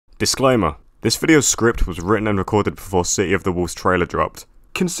Disclaimer, this video's script was written and recorded before City of the Wolves trailer dropped.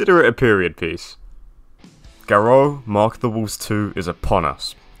 Consider it a period piece. Garou: Mark of the Wolves 2 is upon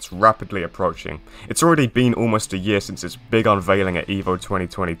us. It's rapidly approaching. It's already been almost a year since its big unveiling at EVO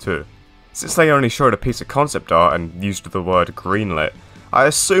 2022. Since they only showed a piece of concept art and used the word greenlit, I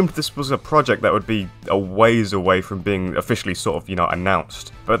assumed this was a project that would be a ways away from being officially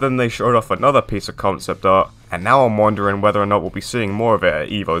announced. But then they showed off another piece of concept art, and now I'm wondering whether or not we'll be seeing more of it at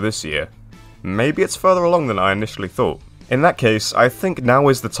EVO this year. Maybe it's further along than I initially thought. In that case, I think now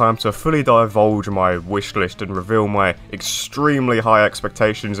is the time to fully divulge my wish list and reveal my extremely high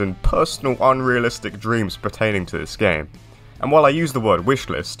expectations and personal unrealistic dreams pertaining to this game. And while I use the word wish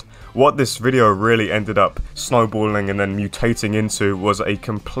list, what this video really ended up snowballing and then mutating into was a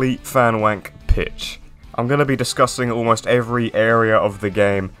complete fan wank pitch. I'm going to be discussing almost every area of the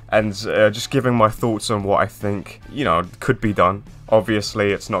game and just giving my thoughts on what I think, could be done.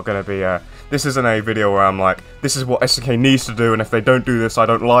 Obviously, it's not going to be this isn't a video where I'm like, this is what SNK needs to do and if they don't do this, I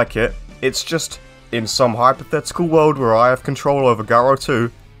don't like it. It's just, in some hypothetical world where I have control over Garou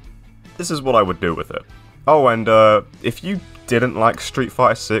 2, this is what I would do with it. Oh, and if you didn't like Street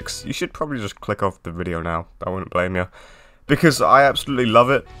Fighter 6, you should probably just click off the video now. I wouldn't blame you. Because I absolutely love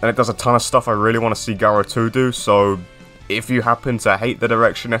it, and it does a ton of stuff I really want to see Garou 2 do, so if you happen to hate the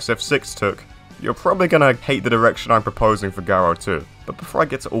direction SF6 took, you're probably gonna hate the direction I'm proposing for Garou 2. But before I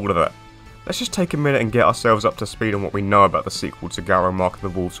get to all of that, let's just take a minute and get ourselves up to speed on what we know about the sequel to Garou: Mark of the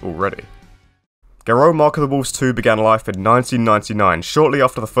Wolves already. Garou: Mark of the Wolves 2 began life in 1999, shortly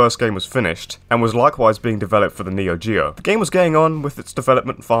after the first game was finished, and was likewise being developed for the Neo Geo. The game was getting on with its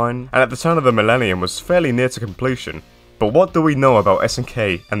development fine, and at the turn of the millennium was fairly near to completion. But what do we know about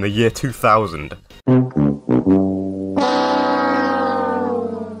SNK and the year 2000?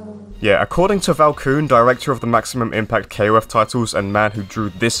 Yeah, according to Val Kuhn, director of the Maximum Impact KOF titles and man who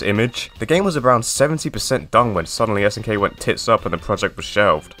drew this image, the game was around 70% done when suddenly SNK went tits up and the project was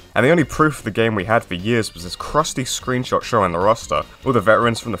shelved. And the only proof of the game we had for years was this crusty screenshot showing the roster, all the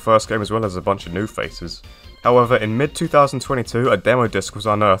veterans from the first game as well as a bunch of new faces. However, in mid-2022, a demo disc was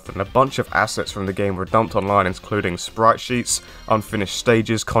unearthed and a bunch of assets from the game were dumped online, including sprite sheets, unfinished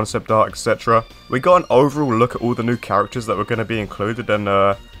stages, concept art, etc. We got an overall look at all the new characters that were going to be included and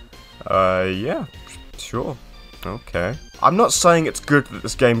yeah, sure, okay. I'm not saying it's good that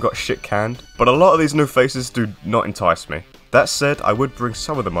this game got shit canned, but a lot of these new faces do not entice me. That said, I would bring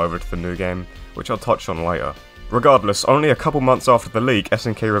some of them over to the new game, which I'll touch on later. Regardless, only a couple months after the leak,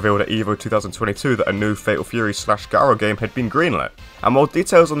 SNK revealed at EVO 2022 that a new Fatal Fury / Garou game had been greenlit. And while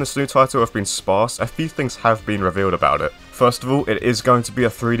details on this new title have been sparse, a few things have been revealed about it. First of all, it is going to be a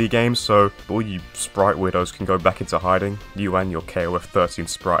 3D game, so all you sprite weirdos can go back into hiding, you and your KOF 13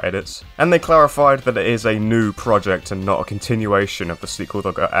 sprite edits. And they clarified that it is a new project and not a continuation of the sequel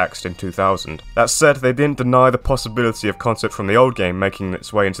that got axed in 2000. That said, they didn't deny the possibility of concept from the old game making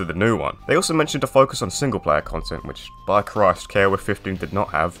its way into the new one. They also mentioned a focus on single player content, which, by Christ, KOF 15 did not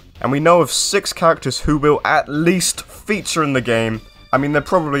have. And we know of 6 characters who will at least feature in the game. I mean, they're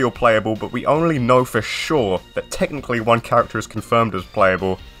probably all playable, but we only know for sure that technically one character is confirmed as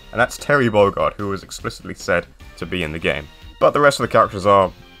playable, and that's Terry Bogard, who was explicitly said to be in the game. But the rest of the characters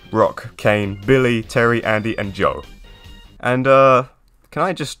are Rock, Kane, Billy, Terry, Andy, and Joe. And, can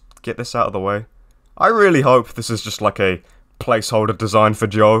I just get this out of the way? I really hope this is just like a placeholder design for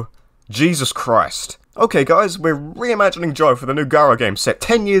Joe. Jesus Christ. Okay guys, we're reimagining Joe for the new Garou game set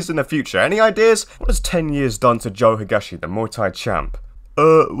 10 years in the future. Any ideas? What has 10 years done to Joe Higashi, the Muay Thai champ?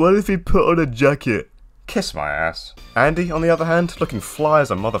 What if he put on a jacket? Kiss my ass. Andy, on the other hand, looking fly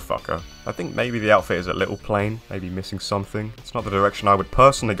as a motherfucker. I think maybe the outfit is a little plain, maybe missing something. It's not the direction I would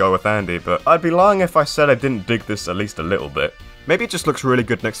personally go with Andy, but I'd be lying if I said I didn't dig this at least a little bit. Maybe it just looks really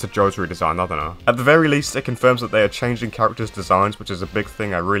good next to Joe's redesign, I don't know. At the very least, it confirms that they are changing characters' designs, which is a big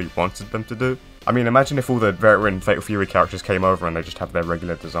thing I really wanted them to do. I mean, imagine if all the veteran Fatal Fury characters came over and they just have their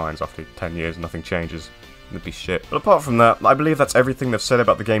regular designs after 10 years and nothing changes. It'd be shit. But apart from that, I believe that's everything they've said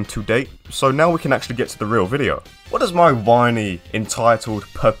about the game to date, so now we can actually get to the real video. What does my whiny, entitled,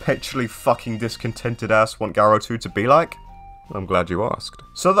 perpetually fucking discontented ass want Garou 2 to be like? I'm glad you asked.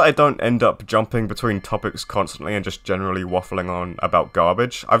 So that I don't end up jumping between topics constantly and just generally waffling on about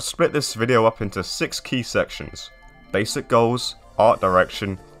garbage, I've split this video up into 6 key sections. Basic goals, art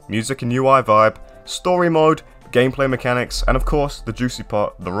direction, music and UI vibe, story mode, gameplay mechanics, and of course, the juicy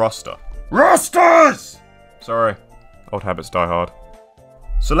part, the roster. Rosters! Sorry, old habits die hard.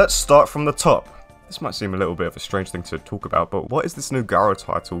 So let's start from the top. This might seem a little bit of a strange thing to talk about, but what is this new Garo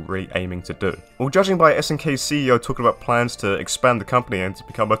title really aiming to do? Well, judging by SNK's CEO talking about plans to expand the company and to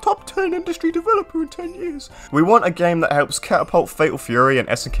become a top 10 industry developer in 10 years, we want a game that helps catapult Fatal Fury and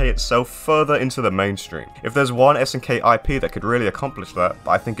SNK itself further into the mainstream. If there's one SNK IP that could really accomplish that,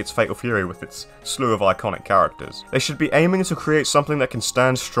 I think it's Fatal Fury with its slew of iconic characters. They should be aiming to create something that can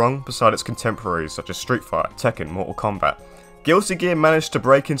stand strong beside its contemporaries such as Street Fighter, Tekken, Mortal Kombat. Guilty Gear managed to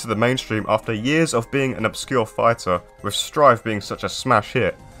break into the mainstream after years of being an obscure fighter, with Strive being such a smash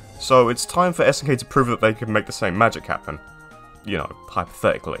hit. So it's time for SNK to prove that they can make the same magic happen. You know,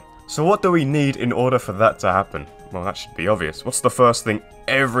 hypothetically. So what do we need in order for that to happen? Well, that should be obvious. What's the first thing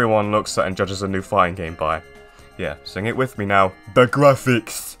everyone looks at and judges a new fighting game by? Yeah, sing it with me now. The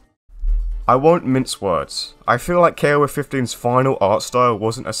graphics! I won't mince words. I feel like KOF 15's final art style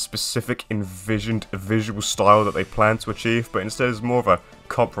wasn't a specific envisioned visual style that they planned to achieve, but instead is more of a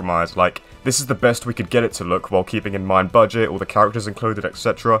compromise, like, this is the best we could get it to look while keeping in mind budget, all the characters included,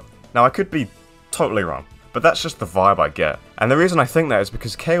 etc. Now, I could be totally wrong, but that's just the vibe I get. And the reason I think that is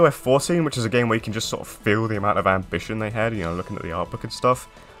because KOF 14, which is a game where you can just sort of feel the amount of ambition they had, you know, looking at the artbook and stuff,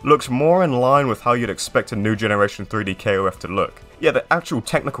 looks more in line with how you'd expect a new generation 3D KOF to look. Yeah, the actual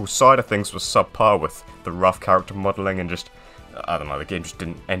technical side of things was subpar with the rough character modelling and just, I don't know, the game just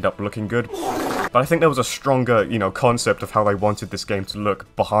didn't end up looking good. But I think there was a stronger, you know, concept of how they wanted this game to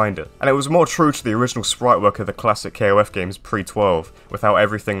look behind it. And it was more true to the original sprite work of the classic KOF games pre-12, with how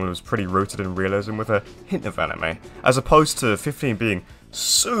everything was pretty rooted in realism with a hint of anime, as opposed to 15 being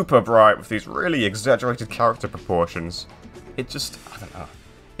super bright with these really exaggerated character proportions. It just, I don't know.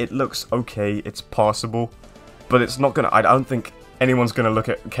 It looks okay, it's passable, but it's not gonna, I don't think anyone's gonna look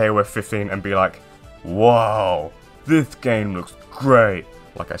at KOF 15 and be like, wow, this game looks great.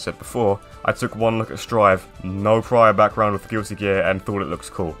 Like I said before, I took one look at Strive, no prior background with Guilty Gear, and thought it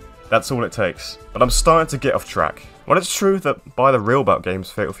looks cool. That's all it takes. But I'm starting to get off track. While it's true that by the real Bout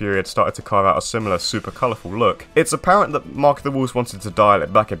games, Fatal Fury had started to carve out a similar super colourful look, it's apparent that Mark the Wolves wanted to dial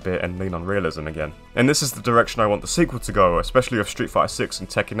it back a bit and lean on realism again. And this is the direction I want the sequel to go, especially with Street Fighter 6 and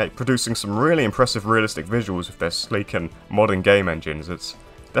Tekken 8 producing some really impressive realistic visuals with their sleek and modern game engines. It's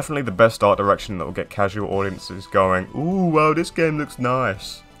definitely the best art direction that will get casual audiences going, ooh wow, this game looks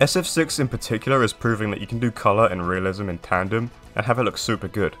nice. SF6 in particular is proving that you can do colour and realism in tandem and have it look super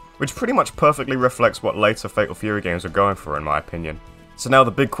good, which pretty much perfectly reflects what later Fatal Fury games are going for in my opinion. So now the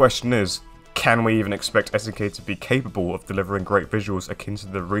big question is, can we even expect SNK to be capable of delivering great visuals akin to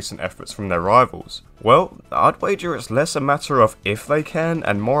the recent efforts from their rivals? Well, I'd wager it's less a matter of if they can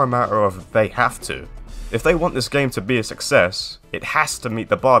and more a matter of they have to. If they want this game to be a success, it has to meet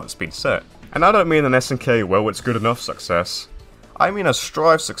the bar that's been set. And I don't mean an SNK, well it's good enough success. I mean a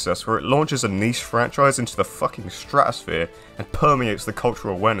Strive success where it launches a niche franchise into the fucking stratosphere and permeates the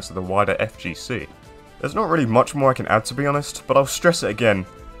cultural awareness of the wider FGC. There's not really much more I can add to be honest, but I'll stress it again.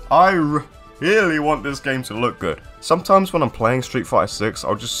 I really want this game to look good. Sometimes when I'm playing Street Fighter 6,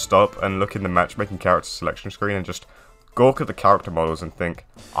 I'll just stop and look in the matchmaking character selection screen and just gawk at the character models and think,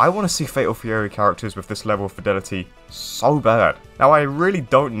 I want to see Fatal Fury characters with this level of fidelity so bad. Now I really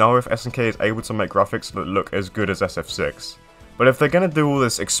don't know if SNK is able to make graphics that look as good as SF6. But if they're gonna do all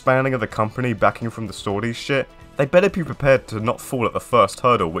this expanding of the company, backing from the stories shit, they better be prepared to not fall at the first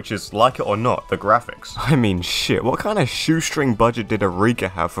hurdle, which is, like it or not, the graphics. I mean shit, what kind of shoestring budget did Eureka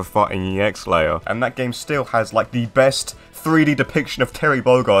have for fighting EX Layer? And that game still has like the best 3D depiction of Terry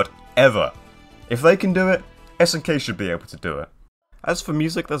Bogard ever. If they can do it, SNK should be able to do it. As for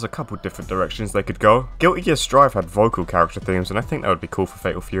music, there's a couple different directions they could go. Guilty Gear Strive had vocal character themes, and I think that would be cool for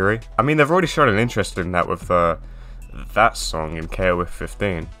Fatal Fury. I mean, they've already shown an interest in that with that song in KOF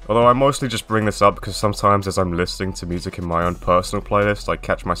 15. Although I mostly just bring this up because sometimes as I'm listening to music in my own personal playlist, I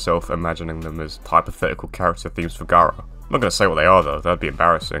catch myself imagining them as hypothetical character themes for Garo. I'm not gonna say what they are though, that'd be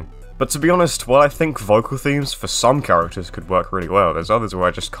embarrassing. But to be honest, while I think vocal themes for some characters could work really well, there's others where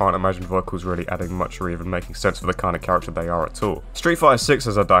I just can't imagine vocals really adding much or even making sense for the kind of character they are at all. Street Fighter 6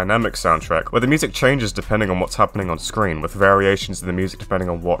 has a dynamic soundtrack, where the music changes depending on what's happening on screen, with variations in the music depending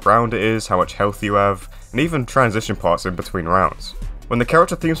on what round it is, how much health you have, and even transition parts in between rounds. When the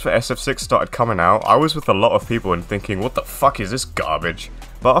character themes for SF6 started coming out, I was with a lot of people and thinking, what the fuck is this garbage?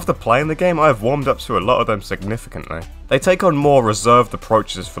 But after playing the game, I have warmed up to a lot of them significantly. They take on more reserved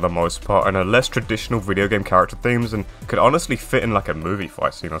approaches for the most part and are less traditional video game character themes and could honestly fit in like a movie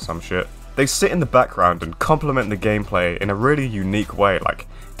fight scene or some shit. They sit in the background and complement the gameplay in a really unique way, like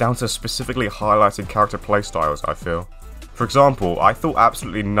down to specifically highlighting character playstyles, I feel. For example, I thought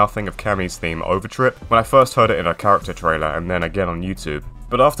absolutely nothing of Cammy's theme, Overtrip, when I first heard it in a character trailer and then again on YouTube.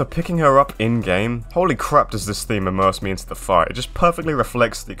 But after picking her up in-game, holy crap does this theme immerse me into the fight. It just perfectly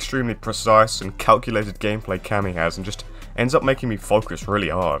reflects the extremely precise and calculated gameplay Cammy has and just ends up making me focus really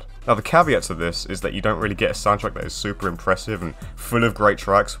hard. Now the caveat to this is that you don't really get a soundtrack that is super impressive and full of great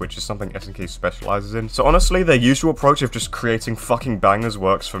tracks, which is something SNK specializes in. So honestly, their usual approach of just creating fucking bangers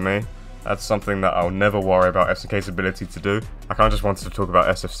works for me. That's something that I'll never worry about SNK's ability to do. I kinda just wanted to talk about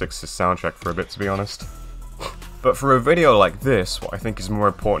SF6's soundtrack for a bit, to be honest. But for a video like this, what I think is more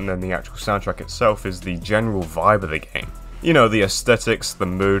important than the actual soundtrack itself is the general vibe of the game. You know, the aesthetics, the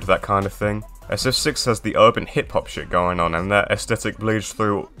mood, that kind of thing. SF6 has the urban hip-hop shit going on, and that aesthetic bleeds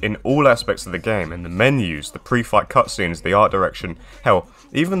through in all aspects of the game, in the menus, the pre-fight cutscenes, the art direction, hell,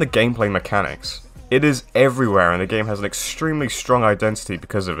 even the gameplay mechanics. It is everywhere, and the game has an extremely strong identity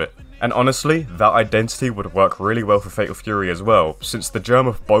because of it. And honestly, that identity would work really well for Fatal Fury as well, since the germ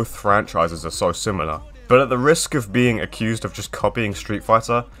of both franchises are so similar. But at the risk of being accused of just copying Street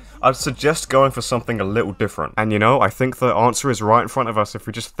Fighter, I'd suggest going for something a little different. And you know, I think the answer is right in front of us if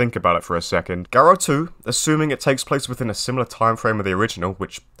we just think about it for a second. Garou 2, assuming it takes place within a similar time frame of the original,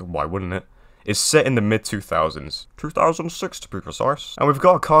 which, why wouldn't it, is set in the mid-2000s. 2006 to be precise. And we've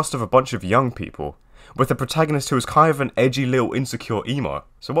got a cast of a bunch of young people, with a protagonist who is kind of an edgy little insecure emo.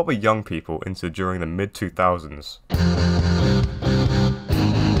 So what were young people into during the mid-2000s?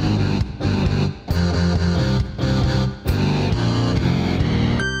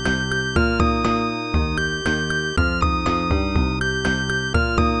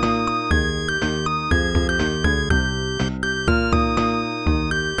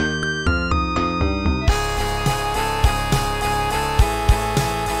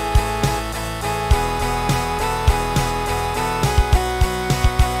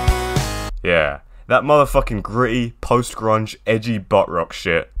 Yeah, that motherfucking gritty, post-grunge, edgy butt rock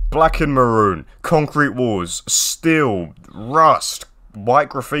shit. Black and maroon, concrete walls, steel, rust, white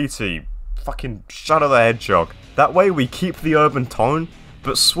graffiti, fucking Shadow the Hedgehog. That way we keep the urban tone,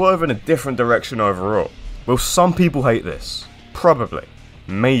 but swerve in a different direction overall. Will some people hate this? Probably.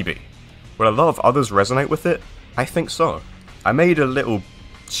 Maybe. Will a lot of others resonate with it? I think so. I made a little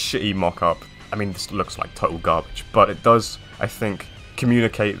shitty mock-up. I mean, this looks like total garbage, but it does, I think,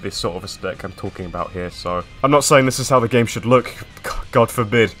 communicate this sort of aesthetic I'm talking about here, so I'm not saying this is how the game should look, God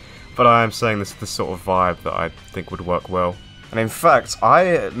forbid, but I am saying this is the sort of vibe that I think would work well. And in fact,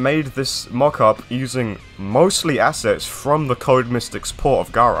 I made this mock-up using mostly assets from the Code Mystics port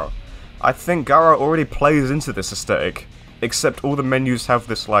of Garou. I think Garou already plays into this aesthetic, except all the menus have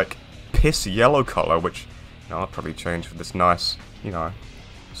this, like, piss yellow colour, which, you know, I'll probably change for this nice, you know,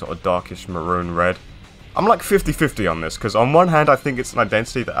 sort of darkish maroon red. I'm like 50-50 on this, because on one hand I think it's an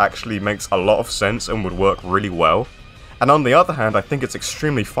identity that actually makes a lot of sense and would work really well, and on the other hand I think it's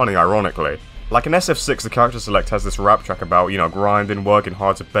extremely funny ironically. Like in SF6 the character select has this rap track about, you know, grinding, working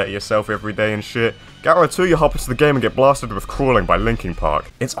hard to better yourself every day and shit. Garou 2 you hop into the game and get blasted with Crawling by Linkin Park.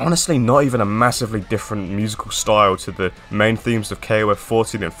 It's honestly not even a massively different musical style to the main themes of KOF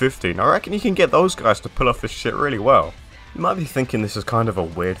 14 and 15. I reckon you can get those guys to pull off this shit really well. You might be thinking this is kind of a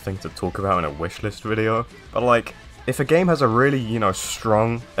weird thing to talk about in a wishlist video, but like, if a game has a really, you know,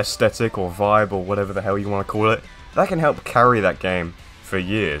 strong aesthetic or vibe or whatever the hell you want to call it, that can help carry that game for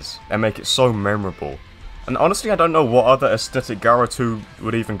years and make it so memorable. And honestly, I don't know what other aesthetic Garou 2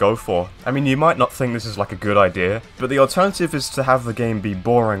 would even go for. I mean, you might not think this is like a good idea, but the alternative is to have the game be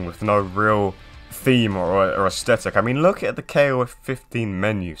boring with no real theme or aesthetic. I mean, look at the KOF 15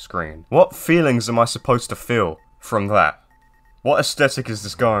 menu screen. What feelings am I supposed to feel from that? What aesthetic is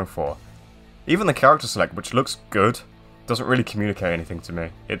this going for? Even the character select, which looks good, doesn't really communicate anything to me.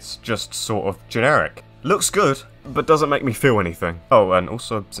 It's just sort of generic. Looks good, but doesn't make me feel anything. Oh, and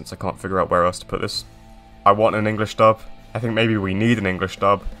also, since I can't figure out where else to put this, I want an English dub. I think maybe we need an English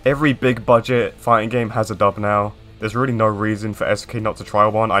dub. Every big budget fighting game has a dub now. There's really no reason for SNK not to try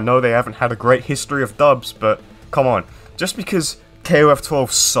one. I know they haven't had a great history of dubs, but come on. Just because KOF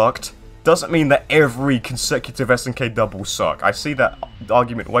 12 sucked, doesn't mean that every consecutive SNK dub will suck. I see that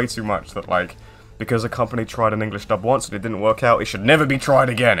argument way too much, that like, because a company tried an English dub once and it didn't work out, it should never be tried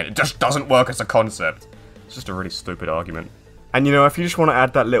again. It just doesn't work as a concept. It's just a really stupid argument. And you know, if you just want to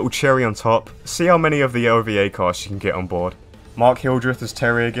add that little cherry on top, see how many of the OVA casts you can get on board. Mark Hildreth as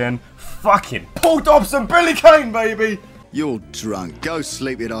Terry again. Fucking Paul Dobson, Billy Kane, baby! You're drunk. Go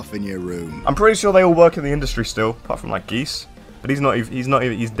sleep it off in your room. I'm pretty sure they all work in the industry still, apart from like Geese. But he's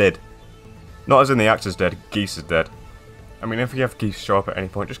dead. Not as in the actor's dead, Geese is dead. I mean, if you have Geese show up at any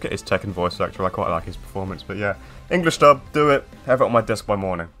point, just get his Tekken voice actor. I quite like his performance, but yeah. English dub, do it. Have it on my desk by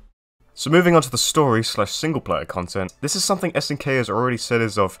morning. So moving on to the story / single player content, this is something SNK has already said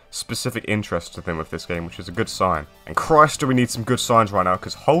is of specific interest to them with this game, which is a good sign. And Christ do we need some good signs right now,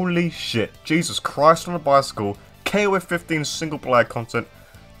 because holy shit, Jesus Christ on a bicycle, KOF 15 single player content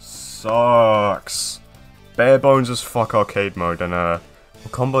sucks. Bare bones as fuck arcade mode, and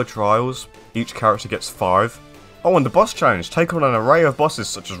combo trials, each character gets 5. Oh, and the boss challenge, take on an array of bosses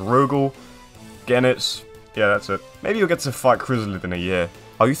such as Rugal, Genitz, yeah that's it. Maybe you'll get to fight Chrysalid in a year.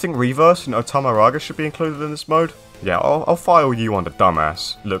 Oh, you think Reverse and Otamaraga should be included in this mode? Yeah, I'll file you on the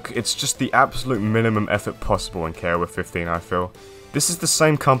dumbass. Look, it's just the absolute minimum effort possible in KOF 15, I feel. This is the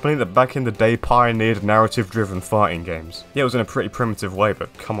same company that back in the day pioneered narrative-driven fighting games. Yeah, it was in a pretty primitive way,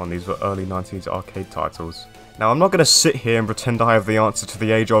 but come on, these were early 90s arcade titles. Now, I'm not going to sit here and pretend I have the answer to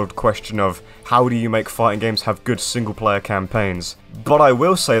the age-old question of how do you make fighting games have good single-player campaigns, but I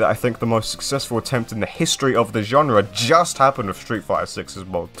will say that I think the most successful attempt in the history of the genre just happened with Street Fighter 6's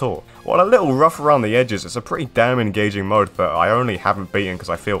World Tour. While a little rough around the edges, it's a pretty damn engaging mode that I only haven't beaten because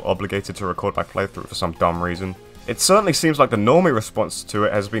I feel obligated to record my playthrough for some dumb reason. It certainly seems like the normie response to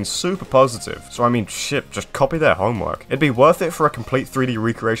it has been super positive, so I mean shit, just copy their homework. It'd be worth it for a complete 3D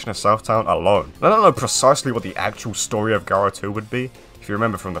recreation of Southtown alone. I don't know precisely what the actual story of Gara 2 would be. If you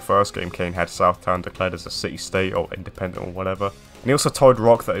remember from the first game, Kane had Southtown declared as a city-state or independent or whatever. And he also told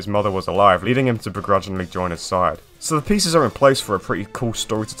Rock that his mother was alive, leading him to begrudgingly join his side. So the pieces are in place for a pretty cool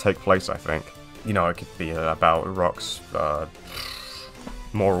story to take place, I think. You know, it could be about Rock's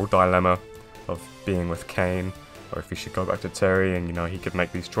moral dilemma of being with Kane, or if he should go back to Terry and, you know, he could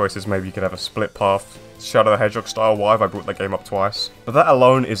make these choices. Maybe you could have a split path, Shadow the Hedgehog style. Why have I brought the game up twice? But that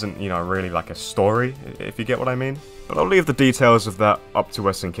alone isn't, you know, really like a story, if you get what I mean. But I'll leave the details of that up to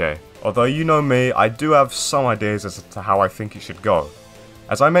SNK. Although you know me, I do have some ideas as to how I think it should go.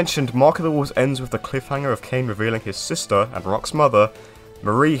 As I mentioned, Mark of the Wolves ends with the cliffhanger of Kane revealing his sister and Rock's mother,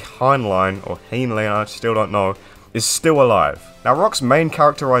 Marie Heinlein, or Heinlein, I still don't know, is still alive. Now Rock's main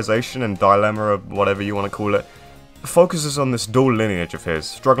characterization and dilemma, or whatever you want to call it, focuses on this dual lineage of his,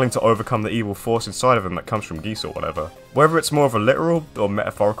 struggling to overcome the evil force inside of him that comes from Geese or whatever. Whether it's more of a literal or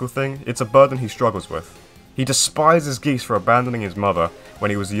metaphorical thing, it's a burden he struggles with. He despises Geese for abandoning his mother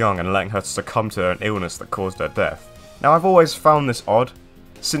when he was young and letting her succumb to an illness that caused her death. Now I've always found this odd,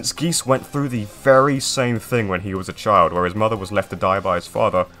 since Geese went through the very same thing when he was a child, where his mother was left to die by his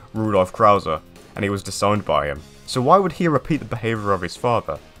father, Rudolf Krauser, and he was disowned by him. So why would he repeat the behaviour of his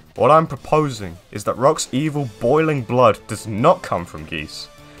father? What I'm proposing is that Rock's evil, boiling blood does not come from Geese,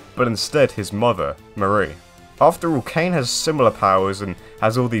 but instead his mother, Marie. After all, Kane has similar powers and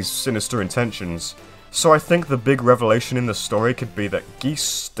has all these sinister intentions, so I think the big revelation in the story could be that Geese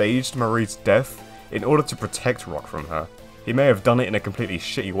staged Marie's death in order to protect Rock from her. He may have done it in a completely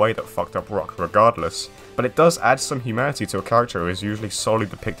shitty way that fucked up Rock regardless, but it does add some humanity to a character who is usually solely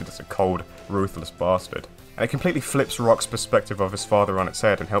depicted as a cold, ruthless bastard. And it completely flips Rock's perspective of his father on its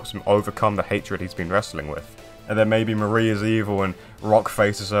head and helps him overcome the hatred he's been wrestling with. And then maybe Marie is evil and Rock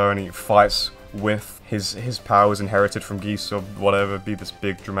faces her and he fights with his powers inherited from Geese or whatever, be this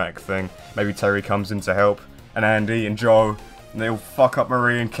big dramatic thing. Maybe Terry comes in to help, and Andy and Joe, and they'll fuck up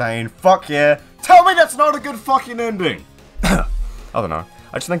Marie and Kane. Fuck yeah! Tell me that's not a good fucking ending! I don't know.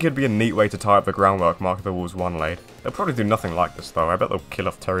 I just think it'd be a neat way to tie up the groundwork Mark of the Wolves 1 laid. They'll probably do nothing like this though. I bet they'll kill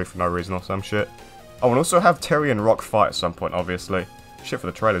off Terry for no reason or some shit. Oh, and also have Terry and Rock fight at some point, obviously. Shit for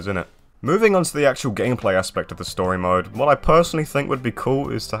the trailers, innit? Moving on to the actual gameplay aspect of the story mode, what I personally think would be cool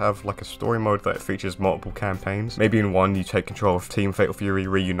is to have like a story mode that features multiple campaigns. Maybe in one you take control of Team Fatal Fury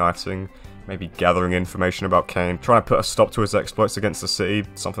reuniting, maybe gathering information about Kane, trying to put a stop to his exploits against the city,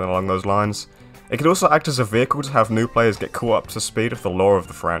 something along those lines. It could also act as a vehicle to have new players get caught up to speed with the lore of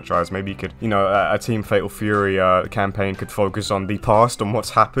the franchise. Maybe you could, you know, a Team Fatal Fury campaign could focus on the past and what's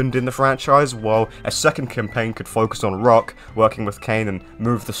happened in the franchise, while a second campaign could focus on Rock working with Kane and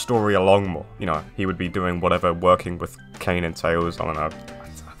move the story along more. You know, he would be doing whatever working with Kane entails. I don't know.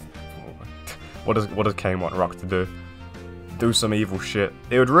 What does Kane want Rock to do? Do some evil shit.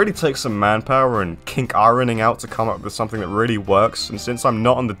 It would really take some manpower and kink ironing out to come up with something that really works, and since I'm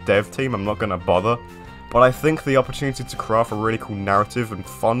not on the dev team, I'm not gonna bother. But I think the opportunity to craft a really cool narrative and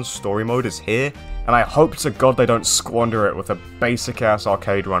fun story mode is here, and I hope to God they don't squander it with a basic ass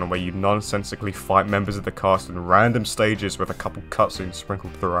arcade run where you nonsensically fight members of the cast in random stages with a couple cutscenes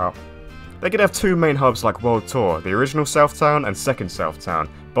sprinkled throughout. They could have two main hubs like World Tour, the original Southtown and second Southtown,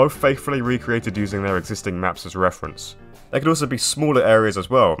 both faithfully recreated using their existing maps as reference. There could also be smaller areas as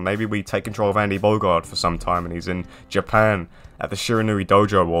well. Maybe we take control of Andy Bogard for some time and he's in Japan at the Shiranui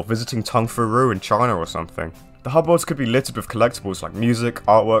Dojo or visiting Tung Fu Ru in China or something. The hub worlds could be littered with collectibles like music,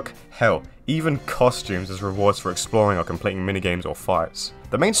 artwork, hell, even costumes as rewards for exploring or completing minigames or fights.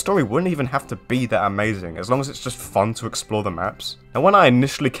 The main story wouldn't even have to be that amazing, as long as it's just fun to explore the maps. And when I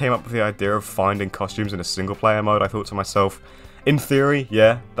initially came up with the idea of finding costumes in a single player mode, I thought to myself, in theory,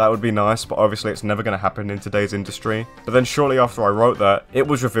 yeah, that would be nice, but obviously it's never going to happen in today's industry. But then shortly after I wrote that, it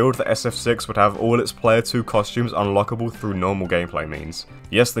was revealed that SF6 would have all its Player 2 costumes unlockable through normal gameplay means.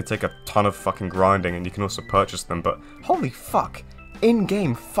 Yes, they take a ton of fucking grinding and you can also purchase them, but holy fuck,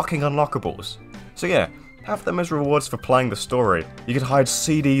 in-game fucking unlockables. So yeah, have them as rewards for playing the story. You could hide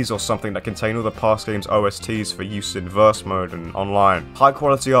CDs or something that contain all the past games' OSTs for use in verse mode and online. High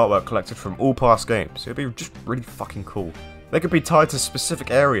quality artwork collected from all past games. It'd be just really fucking cool. They could be tied to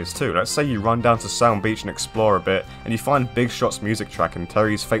specific areas too. Let's say you run down to Sound Beach and explore a bit, and you find Big Shot's music track and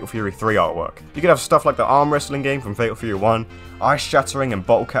Terry's Fatal Fury 3 artwork. You could have stuff like the arm wrestling game from Fatal Fury 1, ice shattering and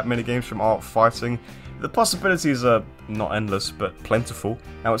bottle cap minigames from Art of Fighting. The possibilities are not endless, but plentiful.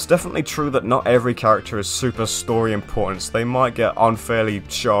 Now, it's definitely true that not every character is super story important, so they might get unfairly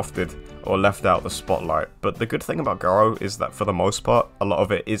shafted or left out of the spotlight, but the good thing about Garo is that for the most part, a lot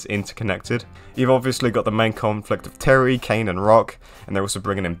of it is interconnected. You've obviously got the main conflict of Terry, Kane and Rock, and they're also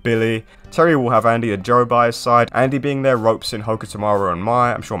bringing in Billy. Terry will have Andy and Joe by his side. Andy being there ropes in Hokutomaru and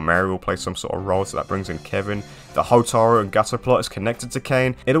Mai. I'm sure Mary will play some sort of role, so that brings in Kevin. The Hotaru and Gato plot is connected to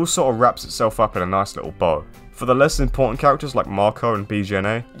Kane. It all sort of wraps itself up in a nice little bow. For the less important characters like Marco and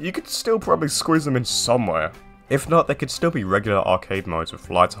BGNA, you could still probably squeeze them in somewhere. If not, there could still be regular arcade modes with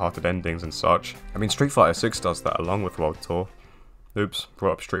light-hearted endings and such. I mean, Street Fighter 6 does that along with World Tour. Oops,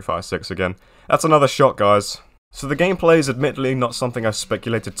 brought up Street Fighter 6 again. That's another shot, guys. So the gameplay is admittedly not something I've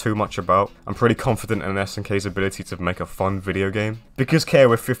speculated too much about. I'm pretty confident in SNK's ability to make a fun video game, because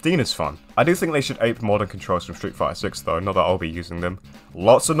KOF 15 is fun. I do think they should ape modern controls from Street Fighter 6 though, not that I'll be using them.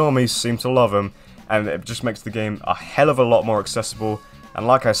 Lots of normies seem to love them, and it just makes the game a hell of a lot more accessible. And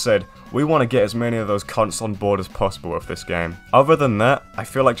like I said, we want to get as many of those cunts on board as possible with this game. Other than that, I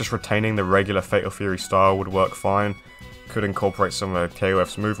feel like just retaining the regular Fatal Fury style would work fine. Could incorporate some of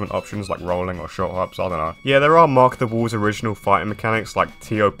KOF's movement options like rolling or short hops, I don't know. Yeah, there are Mark the Walls original fighting mechanics like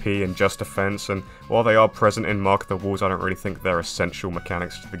TOP and Just Defense, and while they are present in Mark the Walls, I don't really think they're essential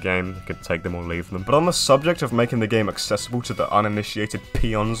mechanics to the game. You could take them or leave them. But on the subject of making the game accessible to the uninitiated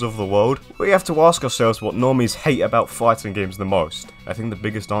peons of the world, we have to ask ourselves what normies hate about fighting games the most. I think the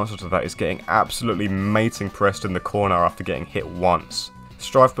biggest answer to that is getting absolutely mating pressed in the corner after getting hit once.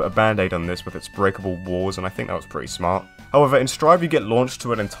 Strive put a band-aid on this with its breakable walls, and I think that was pretty smart. However, in Strive you get launched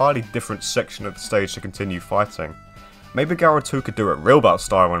to an entirely different section of the stage to continue fighting. Maybe Garo 2 could do it real battle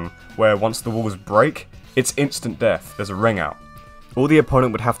style, where once the walls break, it's instant death, there's a ring out. All the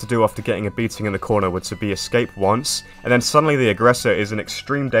opponent would have to do after getting a beating in the corner would to be escape once, and then suddenly the aggressor is in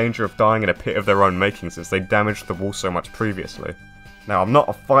extreme danger of dying in a pit of their own making since they damaged the wall so much previously. Now, I'm not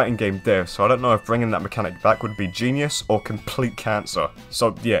a fighting game dev, so I don't know if bringing that mechanic back would be genius or complete cancer.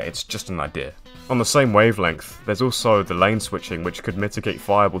 So yeah, it's just an idea. On the same wavelength, there's also the lane switching, which could mitigate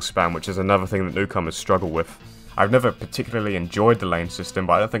fireball spam, which is another thing that newcomers struggle with. I've never particularly enjoyed the lane system,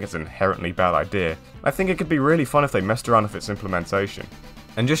 but I don't think it's an inherently bad idea. I think it could be really fun if they messed around with its implementation.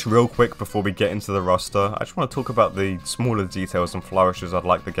 And just real quick before we get into the roster, I just want to talk about the smaller details and flourishes I'd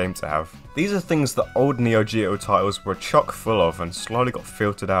like the game to have. These are things that old Neo Geo titles were chock full of and slowly got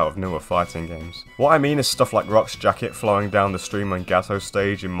filtered out of newer fighting games. What I mean is stuff like Rock's jacket flowing down the stream on Gato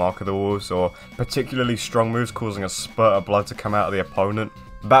stage in Mark of the Walls, or particularly strong moves causing a spurt of blood to come out of the opponent.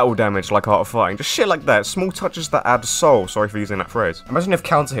 Battle damage like Art of Fighting, just shit like that, small touches that add soul, sorry for using that phrase. Imagine if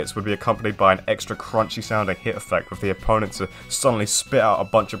counter hits would be accompanied by an extra crunchy sounding hit effect with the opponent to suddenly spit out a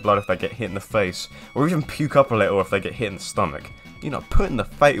bunch of blood if they get hit in the face, or even puke up a little if they get hit in the stomach. You know, putting the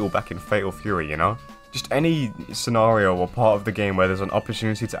fatal back in Fatal Fury, you know? Just any scenario or part of the game where there's an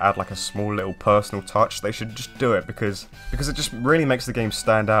opportunity to add like a small little personal touch, they should just do it because it just really makes the game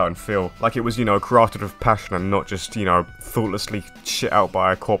stand out and feel like it was, you know, crafted with passion and not just, you know, thoughtlessly shit out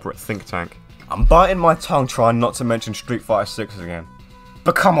by a corporate think tank. I'm biting my tongue trying not to mention Street Fighter 6 again.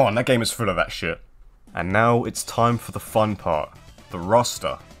 But come on, that game is full of that shit. And now it's time for the fun part, the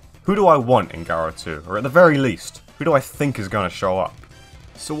roster. Who do I want in Garo 2? Or at the very least, who do I think is going to show up?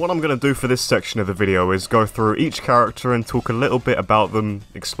 So what I'm going to do for this section of the video is go through each character and talk a little bit about them,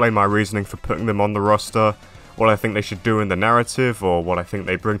 explain my reasoning for putting them on the roster, what I think they should do in the narrative, or what I think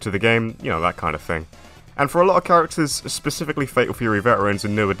they bring to the game, you know, that kind of thing. And for a lot of characters, specifically Fatal Fury veterans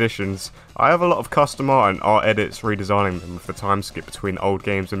and new additions, I have a lot of custom art and art edits redesigning them with the time skip between old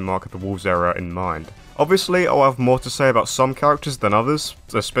games and Mark of the Wolves era in mind. Obviously, I'll have more to say about some characters than others,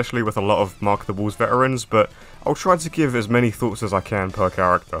 especially with a lot of Mark of the Wolves veterans, but I'll try to give as many thoughts as I can per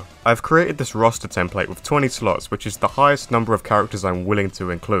character. I've created this roster template with 20 slots, which is the highest number of characters I'm willing to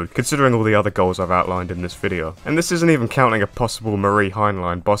include, considering all the other goals I've outlined in this video. And this isn't even counting a possible Marie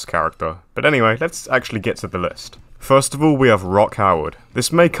Heinlein boss character. But anyway, let's actually get to the list. First of all, we have Rock Howard.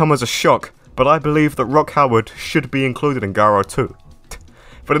 This may come as a shock, but I believe that Rock Howard should be included in Garo 2.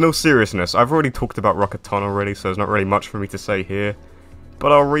 But in all seriousness, I've already talked about Rock a ton already, so there's not really much for me to say here.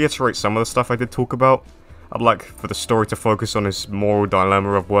 But I'll reiterate some of the stuff I did talk about. I'd like for the story to focus on his moral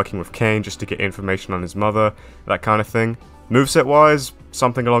dilemma of working with Kane just to get information on his mother, that kind of thing. Moveset wise,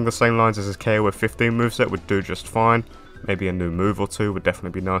 something along the same lines as his KOF 15 moveset would do just fine. Maybe a new move or two would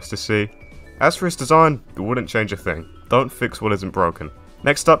definitely be nice to see. As for his design, it wouldn't change a thing. Don't fix what isn't broken.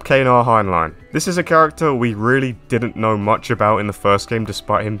 Next up, Kanar Heinlein. This is a character we really didn't know much about in the first game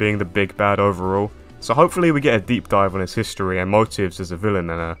despite him being the big bad overall, so hopefully we get a deep dive on his history and motives as a villain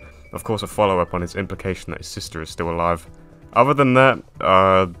and of course a follow-up on his implication that his sister is still alive. Other than that,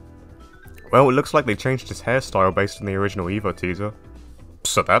 well, it looks like they changed his hairstyle based on the original Evo teaser,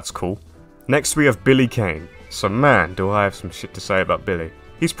 so that's cool. Next we have Billy Kane. So man, do I have some shit to say about Billy.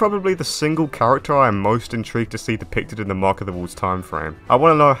 He's probably the single character I am most intrigued to see depicted in the Mark of the Wolves time frame. I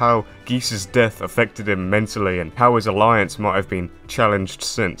want to know how Geese's death affected him mentally and how his alliance might have been challenged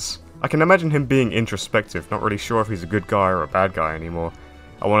since. I can imagine him being introspective, not really sure if he's a good guy or a bad guy anymore.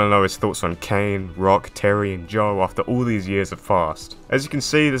 I want to know his thoughts on Kane, Rock, Terry and Joe after all these years have passed. As you can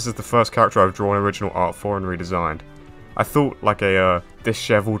see, this is the first character I've drawn original art for and redesigned. I thought like a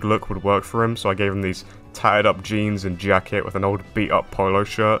disheveled look would work for him, so I gave him these tattered up jeans and jacket with an old beat up polo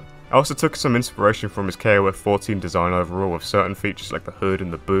shirt. I also took some inspiration from his KOF 14 design overall with certain features like the hood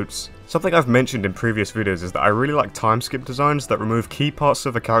and the boots. Something I've mentioned in previous videos is that I really like time skip designs that remove key parts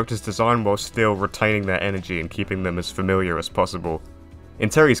of a character's design while still retaining their energy and keeping them as familiar as possible. In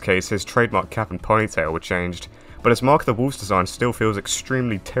Terry's case, his trademark cap and ponytail were changed, but his Mark of the Wolves design still feels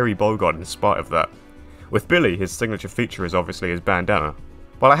extremely Terry Bogard in spite of that. With Billy, his signature feature is obviously his bandana.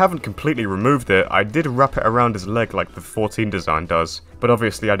 While I haven't completely removed it, I did wrap it around his leg like the 14 design does, but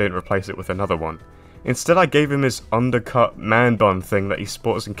obviously I didn't replace it with another one. Instead I gave him his undercut man bun thing that he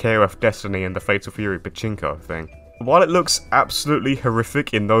sports in KOF Destiny and the Fatal Fury Pachinko thing. While it looks absolutely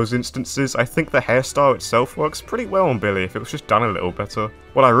horrific in those instances, I think the hairstyle itself works pretty well on Billy if it was just done a little better.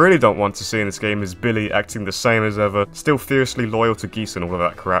 What I really don't want to see in this game is Billy acting the same as ever, still fiercely loyal to Geese and all of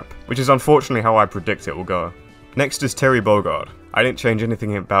that crap, which is unfortunately how I predict it will go. Next is Terry Bogard. I didn't change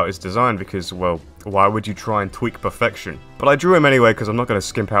anything about his design because, well, why would you try and tweak perfection? But I drew him anyway because I'm not going to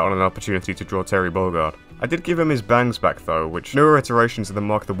skimp out on an opportunity to draw Terry Bogard. I did give him his bangs back though, which newer iterations of the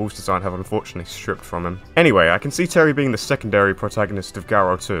Mark of the Wolves design have unfortunately stripped from him. Anyway, I can see Terry being the secondary protagonist of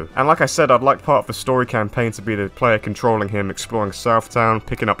Garo 2. And like I said, I'd like part of the story campaign to be the player controlling him, exploring Southtown,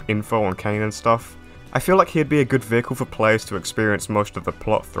 picking up info on Kane and stuff. I feel like he'd be a good vehicle for players to experience most of the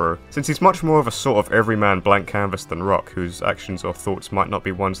plot through, since he's much more of a sort of everyman blank canvas than Rock, whose actions or thoughts might not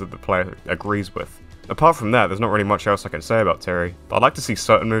be ones that the player agrees with. Apart from that, there's not really much else I can say about Terry, but I'd like to see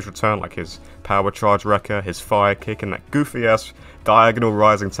certain moves return like his power charge wrecker, his fire kick, and that goofy ass diagonal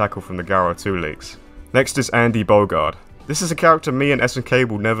rising tackle from the Garo 2 leaks. Next is Andy Bogard. This is a character me and SNK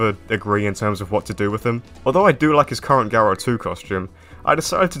will never agree in terms of what to do with him. Although I do like his current Garo 2 costume, I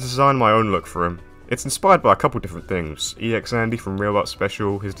decided to design my own look for him. It's inspired by a couple different things. EX Andy from Real Art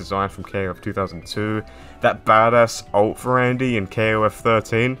Special, his design from KOF 2002, that badass ult for Andy in KOF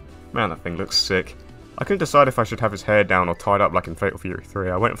 13. Man, that thing looks sick. I couldn't decide if I should have his hair down or tied up like in Fatal Fury 3.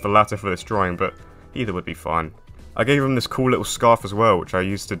 I went with the latter for this drawing, but either would be fine. I gave him this cool little scarf as well, which I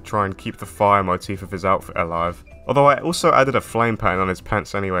used to try and keep the fire motif of his outfit alive. Although I also added a flame pattern on his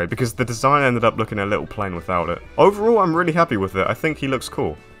pants anyway, because the design ended up looking a little plain without it. Overall, I'm really happy with it. I think he looks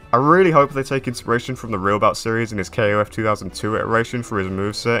cool. I really hope they take inspiration from the Real Bout series and his KOF 2002 iteration for his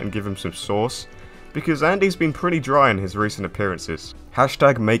moveset and give him some sauce, because Andy's been pretty dry in his recent appearances.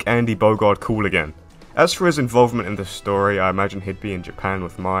 Hashtag make Andy Bogard cool again. As for his involvement in the story, I imagine he'd be in Japan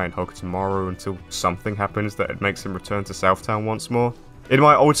with Mai and Hokutomaru until something happens that makes him return to Southtown once more. In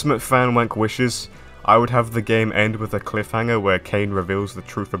my ultimate fan wank wishes, I would have the game end with a cliffhanger where Kane reveals the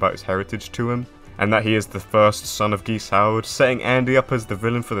truth about his heritage to him, and that he is the first son of Geese Howard, setting Andy up as the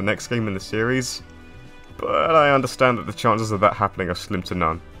villain for the next game in the series. But I understand that the chances of that happening are slim to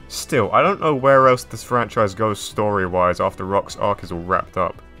none. Still, I don't know where else this franchise goes story-wise after Rock's arc is all wrapped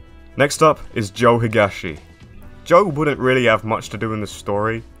up. Next up is Joe Higashi. Joe wouldn't really have much to do in the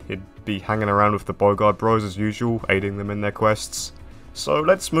story. He'd be hanging around with the Bogard bros as usual, aiding them in their quests. So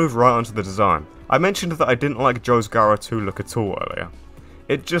let's move right on to the design. I mentioned that I didn't like Joe's Garo 2 look at all earlier.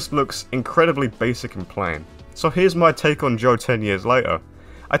 it just looks incredibly basic and plain. So here's my take on Joe 10 years later.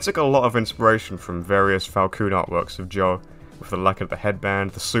 I took a lot of inspiration from various Falcon artworks of Joe, with the lack of the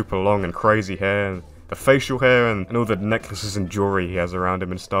headband, the super long and crazy hair, and the facial hair, and all the necklaces and jewelry he has around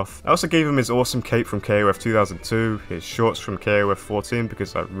him and stuff. I also gave him his awesome cape from KOF 2002, his shorts from KOF 14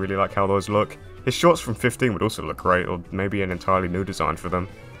 because I really like how those look. His shorts from 15 would also look great, or maybe an entirely new design for them.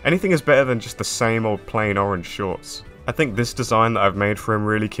 Anything is better than just the same old plain orange shorts. I think this design that I've made for him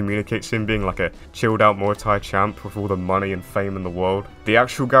really communicates him being like a chilled out Muay Thai champ with all the money and fame in the world. The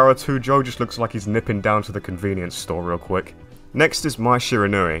actual Gara 2 Joe just looks like he's nipping down to the convenience store real quick. Next is Mai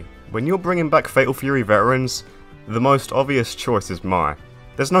Shiranui. When you're bringing back Fatal Fury veterans, the most obvious choice is Mai.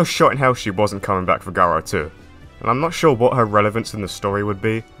 There's no shot in hell she wasn't coming back for Gara 2, and I'm not sure what her relevance in the story would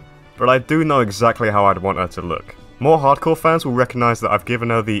be, but I do know exactly how I'd want her to look. More hardcore fans will recognise that I've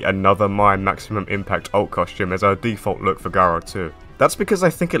given her the Another Mai Maximum Impact ult costume as her default look for Gara 2. That's because I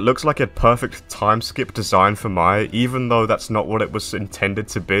think it looks like a perfect time skip design for Mai, even though that's not what it was intended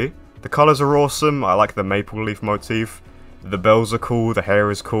to be. The colours are awesome, I like the maple leaf motif. The bells are cool, the hair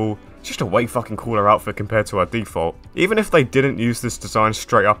is cool. It's just a way fucking cooler outfit compared to our default. Even if they didn't use this design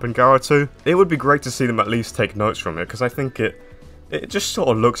straight up in Gara 2, it would be great to see them at least take notes from it, because I think it just sort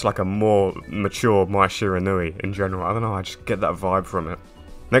of looks like a more mature Mai Shiranui in general. I don't know, I just get that vibe from it.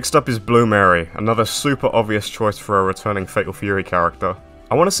 Next up is Blue Mary, another super obvious choice for a returning Fatal Fury character.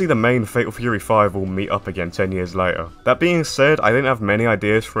 I want to see the main Fatal Fury 5 all meet up again 10 years later. That being said, I didn't have many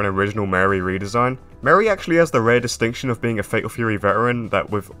ideas for an original Mary redesign. Mary actually has the rare distinction of being a Fatal Fury veteran that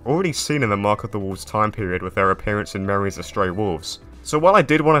we've already seen in the Mark of the Wolves time period with their appearance in Mary's The Stray Wolves. So while I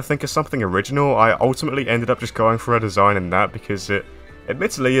did want to think of something original, I ultimately ended up just going for a design in that because it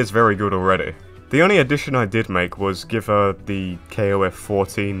admittedly is very good already. The only addition I did make was give her the KOF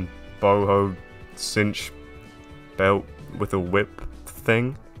 14 boho cinch belt with a whip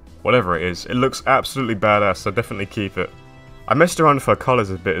thing. Whatever it is, it looks absolutely badass, so definitely keep it. I messed around with her colours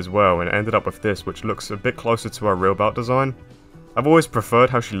a bit as well and ended up with this, which looks a bit closer to her real belt design. I've always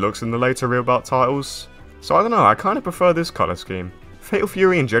preferred how she looks in the later real belt titles, so I don't know, I kind of prefer this colour scheme. Fatal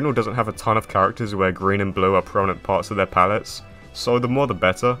Fury in general doesn't have a ton of characters where green and blue are prominent parts of their palettes, so the more the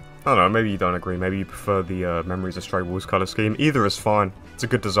better. I don't know, maybe you don't agree, maybe you prefer the Memories of Stray Wolves colour scheme. Either is fine, it's a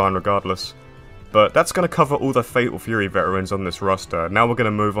good design regardless. But that's going to cover all the Fatal Fury veterans on this roster. Now we're going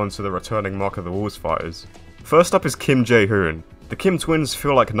to move on to the returning Mark of the Wolves fighters. First up is Kim Jae-hoon. The Kim twins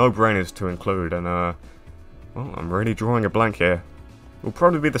feel like no-brainers to include, and well, I'm really drawing a blank here. It will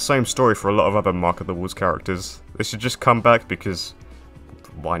probably be the same story for a lot of other Mark of the Wolves characters. They should just come back because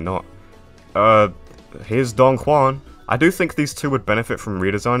why not? Here's Dong Hwan. I do think these two would benefit from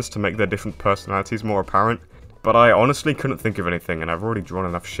redesigns to make their different personalities more apparent, but I honestly couldn't think of anything, and I've already drawn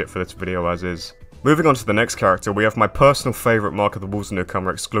enough shit for this video as is. Moving on to the next character, we have my personal favourite Mark of the Wolves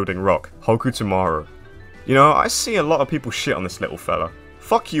newcomer excluding Rock, Hoku Tomorrow. You know, I see a lot of people shit on this little fella.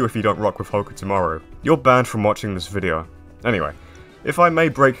 Fuck you if you don't rock with Hoku Tomorrow. You're banned from watching this video. Anyway, if I may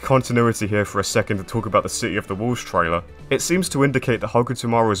break continuity here for a second to talk about the City of the Wolves trailer, it seems to indicate that Hoku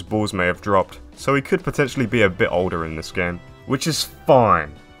Tomorrow's balls may have dropped, so he could potentially be a bit older in this game. Which is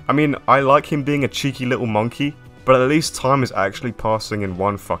fine. I mean, I like him being a cheeky little monkey, but at least time is actually passing in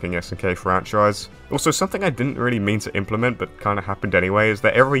one fucking SNK franchise. Also, something I didn't really mean to implement but kinda happened anyway is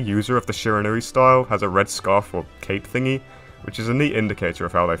that every user of the Shiranui style has a red scarf or cape thingy, which is a neat indicator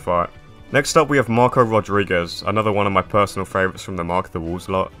of how they fight. Next up we have Marco Rodriguez, another one of my personal favourites from the Mark of the Wolves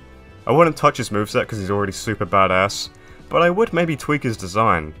lot. I wouldn't touch his moveset because he's already super badass, but I would maybe tweak his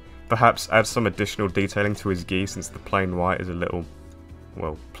design. Perhaps add some additional detailing to his gi since the plain white is a little,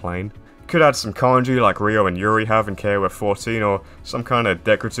 well, plain. Could add some kanji like Ryo and Yuri have in KOF 14 or some kind of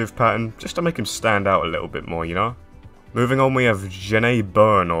decorative pattern just to make him stand out a little bit more, you know? Moving on we have Gene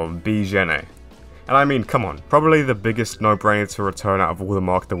Byrne or B Gene. And I mean, come on, probably the biggest no-brainer to return out of all the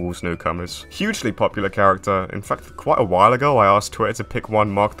Mark the Wolves newcomers. Hugely popular character. In fact, quite a while ago I asked Twitter to pick one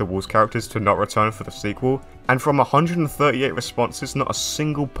Mark the Wolves characters to not return for the sequel, and from 138 responses, not a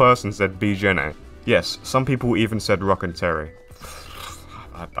single person said B Gene. Yes, some people even said Rock and Terry.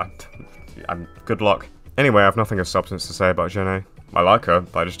 Good luck. Anyway, I have nothing of substance to say about Gene. I like her,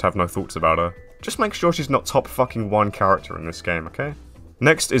 but I just have no thoughts about her. Just make sure she's not top fucking one character in this game, okay?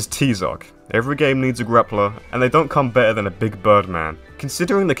 Next is T-Zog. Every game needs a grappler, and they don't come better than a big bird man.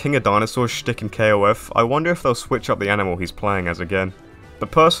 Considering the King of Dinosaurs shtick in KOF, I wonder if they'll switch up the animal he's playing as again. But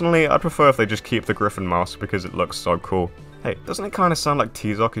personally, I'd prefer if they just keep the griffin mask because it looks so cool. Hey, doesn't it kinda sound like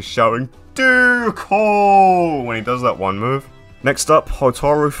T-Zog is shouting, "Do cool!" when he does that one move? Next up,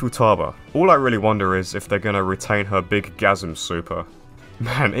 Hotaru Futaba. All I really wonder is if they're gonna retain her big Gasm super.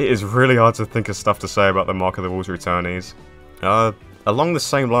 Man, it is really hard to think of stuff to say about the Mark of the Wolves returnees. Along the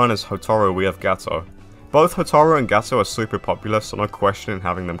same line as Hotaru, we have Gato. Both Hotaru and Gato are super popular, so no question in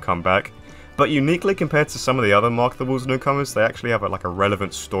having them come back. But uniquely compared to some of the other Mark the Wolves newcomers, they actually have a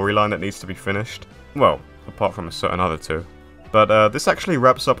relevant storyline that needs to be finished. Well, apart from a certain other two. But this actually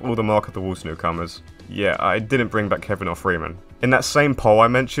wraps up all the Mark of the Wolves newcomers. Yeah, I didn't bring back Kevin or Freeman. In that same poll I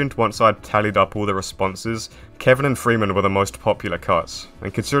mentioned, once I'd tallied up all the responses, Kevin and Freeman were the most popular cuts.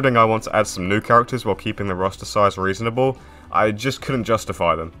 And considering I want to add some new characters while keeping the roster size reasonable, I just couldn't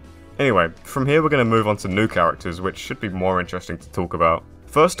justify them. Anyway, from here we're going to move on to new characters, which should be more interesting to talk about.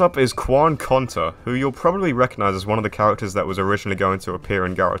 First up is Quan Conta, who you'll probably recognise as one of the characters that was originally going to appear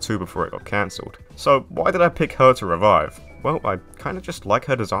in Garo 2 before it got cancelled. So why did I pick her to revive? Well, I kinda just like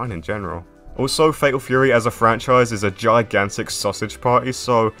her design in general. Also, Fatal Fury as a franchise is a gigantic sausage party,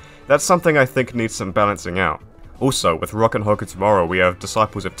 so that's something I think needs some balancing out. Also, with Rock and Hoku Tomorrow, we have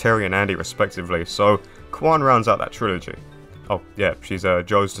disciples of Terry and Andy respectively, so Quan rounds out that trilogy. Oh yeah, she's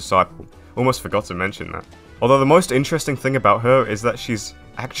Joe's disciple. Almost forgot to mention that. Although the most interesting thing about her is that she's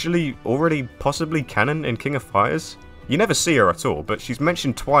actually already possibly canon in King of Fighters. You never see her at all, but she's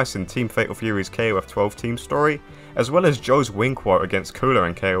mentioned twice in Team Fatal Fury's KOF 12 team story, as well as Joe's wing quote against Cooler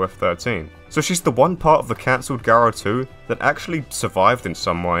in KOF 13. So she's the one part of the cancelled Garo 2 that actually survived in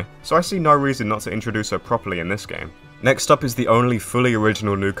some way, so I see no reason not to introduce her properly in this game. Next up is the only fully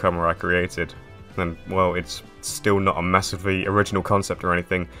original newcomer I created. And, well, it's still not a massively original concept or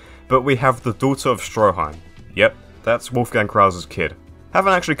anything, but we have the daughter of Stroheim. Yep, that's Wolfgang Krause's kid.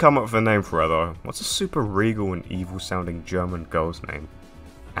 Haven't actually come up with a name for her though. What's a super regal and evil sounding German girl's name?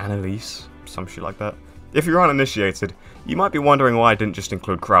 Anneliese? Some shit like that? If you're uninitiated, you might be wondering why I didn't just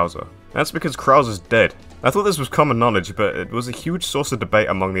include Krause. That's because Krause is dead. I thought this was common knowledge, but it was a huge source of debate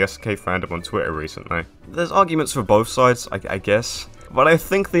among the SNK fandom on Twitter recently. There's arguments for both sides, I guess, but I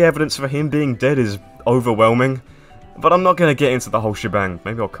think the evidence for him being dead is overwhelming. But I'm not going to get into the whole shebang,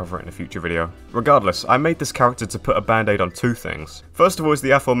 maybe I'll cover it in a future video. Regardless, I made this character to put a band-aid on two things. First of all is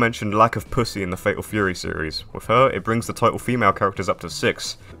the aforementioned lack of pussy in the Fatal Fury series. With her, it brings the total female characters up to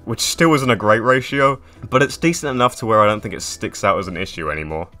 6, which still isn't a great ratio, but it's decent enough to where I don't think it sticks out as an issue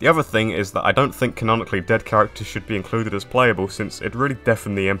anymore. The other thing is that I don't think canonically dead characters should be included as playable, since it really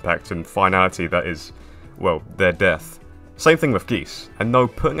deafened the impact and finality that is, well, their death. Same thing with Geese, and no,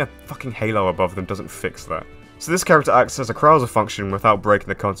 putting a fucking halo above them doesn't fix that. So this character acts as a Krause function without breaking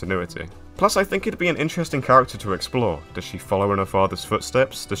the continuity. Plus I think it'd be an interesting character to explore. Does she follow in her father's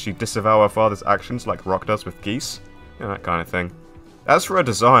footsteps? Does she disavow her father's actions like Rock does with Geese? You know, that kind of thing. As for her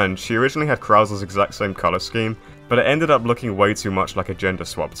design, she originally had Krause's exact same colour scheme, but it ended up looking way too much like a gender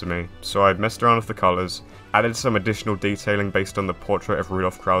swap to me, so I messed around with the colours, added some additional detailing based on the portrait of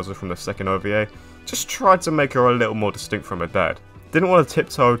Rudolf Krause from the second OVA, just tried to make her a little more distinct from her dad. Didn't want to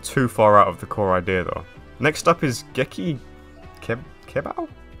tiptoe too far out of the core idea though. Next up is Geki Kebao?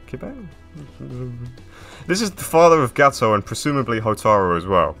 This is the father of Gato and presumably Hotaru as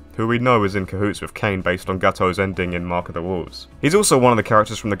well, who we know is in cahoots with Kane based on Gato's ending in Mark of the Wolves. He's also one of the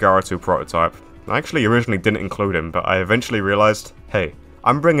characters from the Garo 2 prototype. I actually originally didn't include him, but I eventually realised, hey,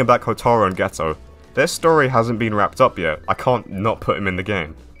 I'm bringing back Hotaru and Gato. Their story hasn't been wrapped up yet, I can't not put him in the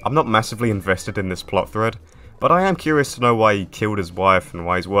game. I'm not massively invested in this plot thread, but I am curious to know why he killed his wife and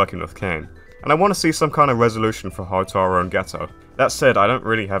why he's working with Kane. And I want to see some kind of resolution for Hotaru and Gato. That said, I don't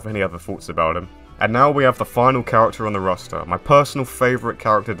really have any other thoughts about him. And now we have the final character on the roster, my personal favourite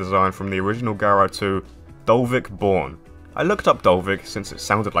character design from the original Garo 2, Dolvik Born. I looked up Dolvik since it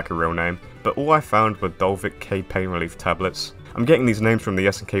sounded like a real name, but all I found were Dolvik K pain relief tablets. I'm getting these names from the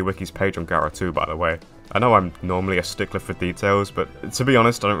SNK Wiki's page on Garo 2 by the way. I know I'm normally a stickler for details, but to be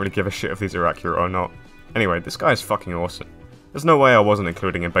honest I don't really give a shit if these are accurate or not. Anyway, this guy is fucking awesome. There's no way I wasn't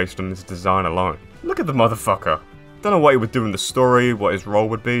including him based on his design alone. Look at the motherfucker. Don't know what he would do in the story, what his role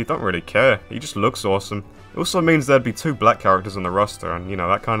would be, don't really care. He just looks awesome. It also means there'd be 2 black characters on the roster, and you know,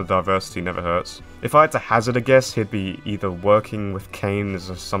 that kind of diversity never hurts. If I had to hazard a guess, he'd be either working with Kane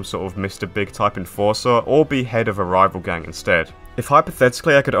as some sort of Mr. Big type enforcer, or be head of a rival gang instead. If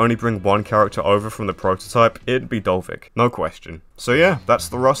hypothetically I could only bring one character over from the prototype, it'd be Dolvik, no question. So yeah, that's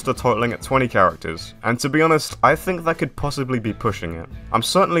the roster totaling at 20 characters, and to be honest, I think that could possibly be pushing it. I'm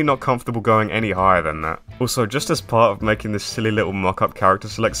certainly not comfortable going any higher than that. Also, just as part of making this silly little mock-up character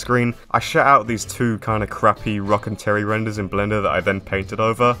select screen, I shut out these 2 kinda crappy Rock and Terry renders in Blender that I then painted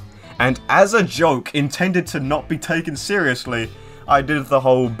over, and as a joke intended to not be taken seriously, I did the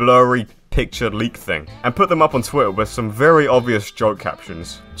whole blurry picture leak thing, and put them up on Twitter with some very obvious joke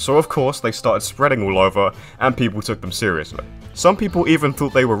captions. So of course they started spreading all over, and people took them seriously. Some people even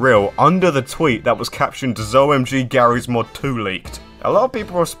thought they were real under the tweet that was captioned "ZOMG Gary's Mod 2 leaked." A lot of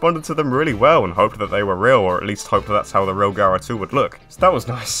people responded to them really well and hoped that they were real, or at least hoped that that's how the real Gara 2 would look. So that was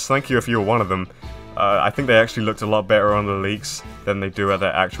nice, thank you if you were one of them. I think they actually looked a lot better on the leaks than they do at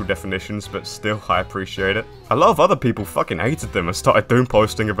their actual definitions, but still, I appreciate it. A lot of other people fucking hated them and started doom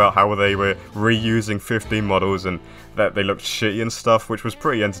posting about how they were reusing 15 models and that they looked shitty and stuff, which was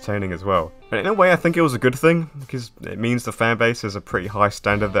pretty entertaining as well. And in a way, I think it was a good thing, because it means the fanbase has a pretty high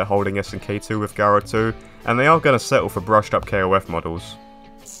standard they're holding SNK to with Gara 2, and they are going to settle for brushed up KOF models.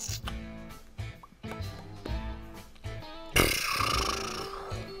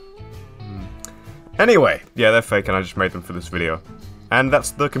 Anyway, yeah, they're fake and I just made them for this video. And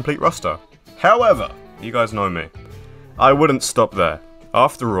that's the complete roster. However, you guys know me. I wouldn't stop there.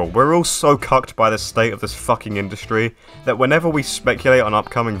 After all, we're all so cucked by the state of this fucking industry that whenever we speculate on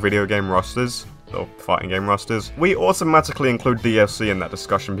upcoming video game rosters, or fighting game rosters, we automatically include DLC in that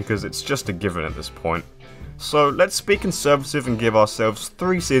discussion because it's just a given at this point. So let's be conservative and give ourselves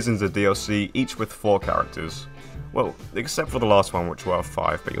 3 seasons of DLC, each with 4 characters. Well, except for the last one, which will have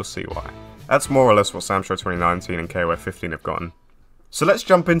 5, but you'll see why. That's more or less what Samsho 2019 and KOF 15 have gotten. So let's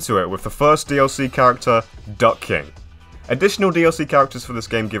jump into it with the first DLC character, Duck King. Additional DLC characters for this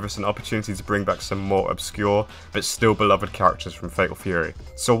game give us an opportunity to bring back some more obscure, but still beloved characters from Fatal Fury.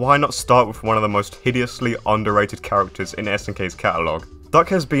 So why not start with one of the most hideously underrated characters in SNK's catalogue? Duck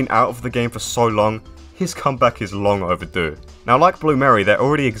has been out of the game for so long, his comeback is long overdue. Now like Blue Mary, there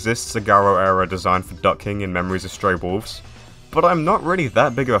already exists a Garo era design for Duck King in Memories of Stray Wolves, but I'm not really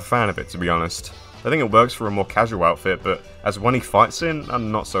that big of a fan of it, to be honest. I think it works for a more casual outfit, but as one he fights in,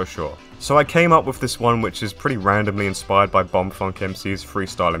 I'm not so sure. So I came up with this one which is pretty randomly inspired by Bomb Funk MC's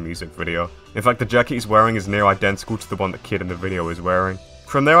freestyler music video. In fact, the jacket he's wearing is near identical to the one the kid in the video is wearing.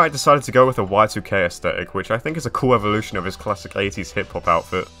 From there I decided to go with a Y2K aesthetic, which I think is a cool evolution of his classic 80s hip-hop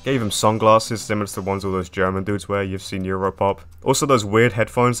outfit. Gave him sunglasses similar to the ones all those German dudes wear, you've seen Europop. Also those weird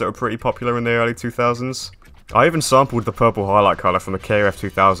headphones that were pretty popular in the early 2000s. I even sampled the purple highlight colour from the KOF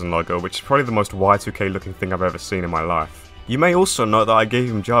 2000 logo, which is probably the most Y2K looking thing I've ever seen in my life. You may also note that I gave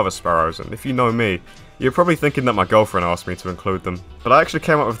him Java Sparrows, and if you know me, you're probably thinking that my girlfriend asked me to include them. But I actually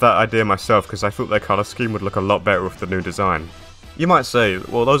came up with that idea myself because I thought their colour scheme would look a lot better with the new design. You might say,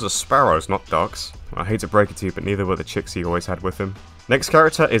 well those are sparrows, not ducks. I hate to break it to you, but neither were the chicks he always had with him. Next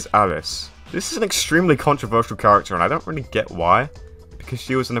character is Alice. This is an extremely controversial character and I don't really get why. Because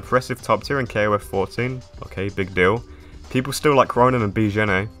she was an oppressive top tier in KOF 14, okay, big deal. People still like Ronan and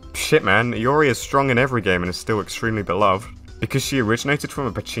Bijene. Shit man, Iori is strong in every game and is still extremely beloved. Because she originated from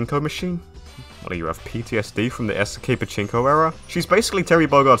a pachinko machine? What do you have, PTSD from the SNK pachinko era? She's basically Terry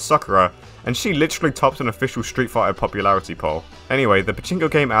Bogard's Sakura, and she literally topped an official Street Fighter popularity poll. Anyway, the pachinko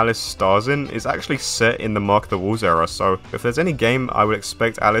game Alice stars in is actually set in the Mark the Wolves era, so if there's any game I would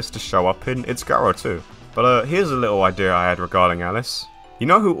expect Alice to show up in, it's Garo 2. But here's a little idea I had regarding Alice. You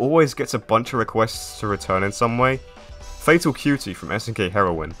know who always gets a bunch of requests to return in some way? Fatal Cutie from SNK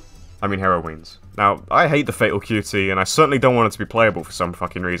Heroines. Now, I hate the Fatal Cutie, and I certainly don't want it to be playable for some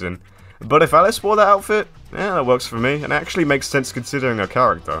fucking reason. But if Alice wore that outfit, yeah, that works for me, and it actually makes sense considering her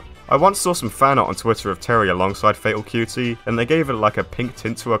character. I once saw some fan art on Twitter of Terry alongside Fatal Cutie, and they gave it like a pink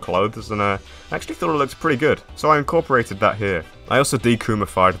tint to her clothes, and I actually thought it looked pretty good, so I incorporated that here. I also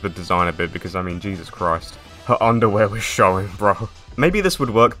de-Kumified the design a bit because, I mean, Jesus Christ. Her underwear was showing, bro. Maybe this would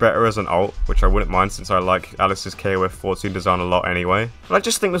work better as an alt, which I wouldn't mind since I like Alice's KOF 14 design a lot anyway. But I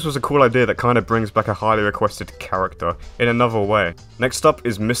just think this was a cool idea that kind of brings back a highly requested character in another way. Next up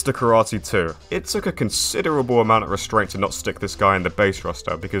is Mr. Karate 2. It took a considerable amount of restraint to not stick this guy in the base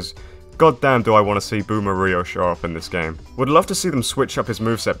roster because goddamn do I want to see Boomer Rio show up in this game. Would love to see them switch up his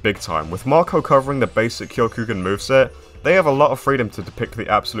moveset big time. With Marco covering the basic Kyokugen moveset, they have a lot of freedom to depict the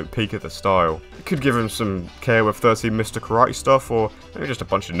absolute peak of the style. You could give him some KOF 13 Mr. Karate stuff, or maybe just a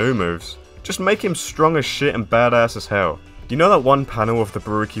bunch of new moves. Just make him strong as shit and badass as hell. You know that one panel of the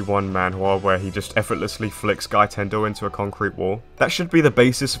Baruki 1 manhwa where he just effortlessly flicks Gai Tendo into a concrete wall? That should be the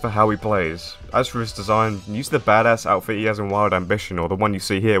basis for how he plays. As for his design, use the badass outfit he has in Wild Ambition, or the one you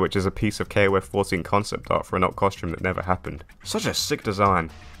see here, which is a piece of KOF 14 concept art for an alt costume that never happened. Such a sick design.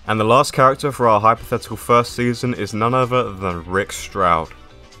 And the last character for our hypothetical first season is none other than Rick Stroud.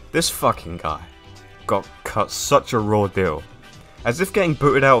 This fucking guy got cut such a raw deal. As if getting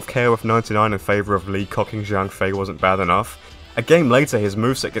booted out of KOF 99 in favour of Lee cocking Zhang Fei wasn't bad enough, a game later his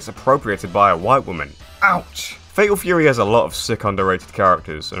moveset gets appropriated by a white woman. Ouch! Fatal Fury has a lot of sick underrated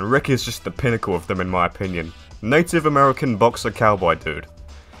characters, and Rick is just the pinnacle of them in my opinion. Native American boxer cowboy dude.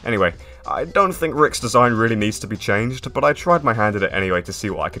 Anyway, I don't think Rick's design really needs to be changed, but I tried my hand at it anyway to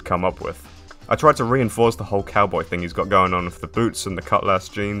see what I could come up with. I tried to reinforce the whole cowboy thing he's got going on with the boots and the cutlass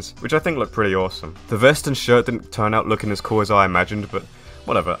jeans, which I think look pretty awesome. The vest and shirt didn't turn out looking as cool as I imagined, but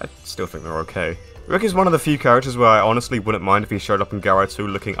whatever, I still think they're okay. Rick is one of the few characters where I honestly wouldn't mind if he showed up in Garou 2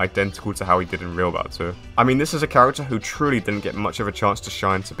 looking identical to how he did in Real Bout 2. I mean, this is a character who truly didn't get much of a chance to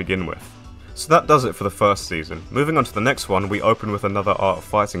shine to begin with. So that does it for the first season. Moving on to the next one, we open with another Art of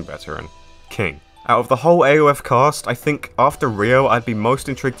Fighting veteran, King. Out of the whole AOF cast, I think after Rio, I'd be most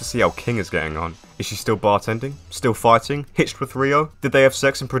intrigued to see how King is getting on. Is she still bartending? Still fighting? Hitched with Rio? Did they have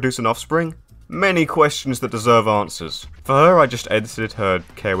sex and produce an offspring? Many questions that deserve answers. For her, I just edited her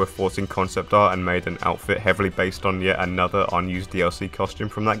KOF 14 concept art and made an outfit heavily based on yet another unused DLC costume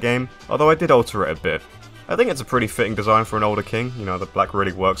from that game, although I did alter it a bit. I think it's a pretty fitting design for an older King, you know, the black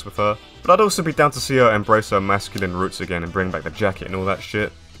really works with her. But I'd also be down to see her embrace her masculine roots again and bring back the jacket and all that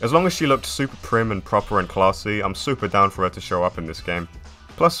shit. As long as she looked super prim and proper and classy, I'm super down for her to show up in this game.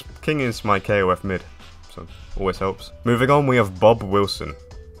 Plus, King is my KOF mid, so always helps. Moving on, we have Bob Wilson.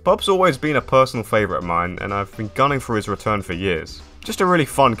 Bob's always been a personal favourite of mine, and I've been gunning for his return for years. Just a really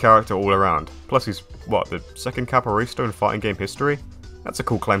fun character all around. Plus he's, what, the second Caparista in fighting game history? That's a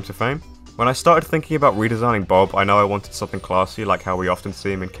cool claim to fame. When I started thinking about redesigning Bob, I know I wanted something classy like how we often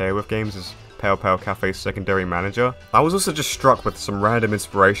see him in KOF games as Pale Pale Cafe's secondary manager. I was also just struck with some random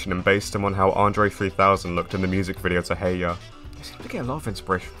inspiration and based him on how Andre 3000 looked in the music video to Hey Ya. I seem to get a lot of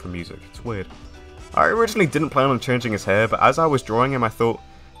inspiration from music, it's weird. I originally didn't plan on changing his hair, but as I was drawing him I thought,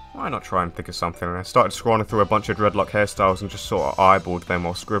 why not try and think of something? And I started scrolling through a bunch of dreadlock hairstyles and just sort of eyeballed them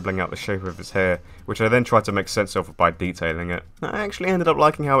while scribbling out the shape of his hair, which I then tried to make sense of by detailing it. I actually ended up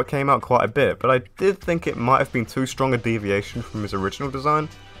liking how it came out quite a bit, but I did think it might have been too strong a deviation from his original design,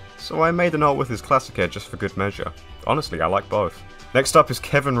 so I made an art with his classic hair just for good measure. Honestly, I like both. Next up is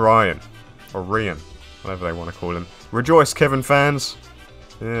Kevin Ryan, or Ryan, whatever they want to call him. Rejoice, Kevin fans!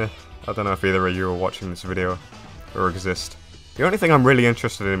 I don't know if either of you are watching this video, or exist. The only thing I'm really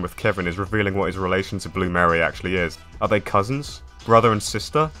interested in with Kevin is revealing what his relation to Blue Mary actually is. Are they cousins? Brother and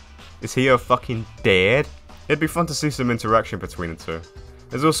sister? Is he her fucking dad? It'd be fun to see some interaction between the two.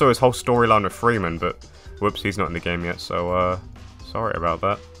 There's also his whole storyline with Freeman, but whoops, he's not in the game yet, so sorry about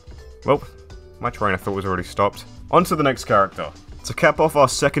that. Well, my train of thought was already stopped. On to the next character. To cap off our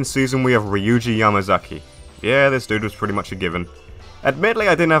second season, we have Ryuji Yamazaki. Yeah, this dude was pretty much a given. Admittedly,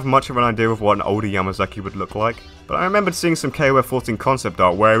 I didn't have much of an idea of what an older Yamazaki would look like, but I remembered seeing some KOF 14 concept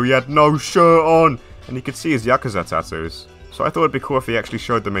art where he had no shirt on, and you could see his Yakuza tattoos. So I thought it'd be cool if he actually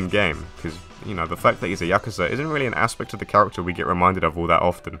showed them in-game, because, you know, the fact that he's a Yakuza isn't really an aspect of the character we get reminded of all that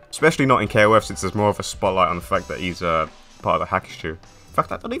often. Especially not in KOF, since there's more of a spotlight on the fact that he's part of the Hakushu. In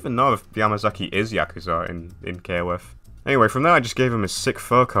fact, I don't even know if Yamazaki is Yakuza in KOF. Anyway, from there I just gave him his sick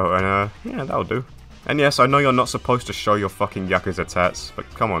fur coat, and yeah, that'll do. And yes, I know you're not supposed to show your fucking Yakuza tats, but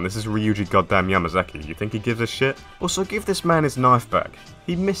come on, this is Ryuji goddamn Yamazaki, you think he gives a shit? Also, give this man his knife back.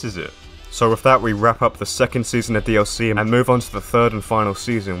 He misses it. So with that, we wrap up the second season of DLC and move on to the third and final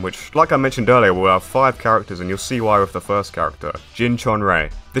season, which, like I mentioned earlier, will have 5 characters, and you'll see why with the first character, Jin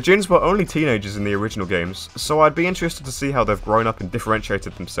Chonrei. The Jins were only teenagers in the original games, so I'd be interested to see how they've grown up and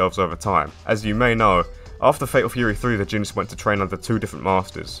differentiated themselves over time. As you may know, after Fatal Fury 3, the Jins went to train under 2 different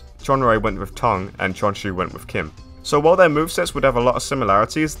masters. Chonrei went with Tung, and Chonshu went with Kim. So while their movesets would have a lot of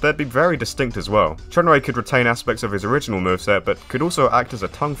similarities, they'd be very distinct as well. Chonrei could retain aspects of his original moveset, but could also act as a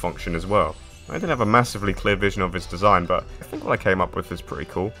tongue function as well. I didn't have a massively clear vision of his design, but I think what I came up with is pretty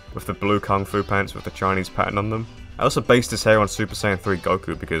cool, with the blue Kung Fu pants with the Chinese pattern on them. I also based his hair on Super Saiyan 3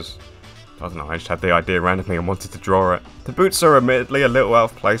 Goku because, I don't know, I just had the idea randomly and wanted to draw it. The boots are admittedly a little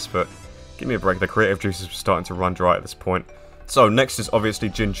out of place, but give me a break, the creative juices were starting to run dry at this point. So next is obviously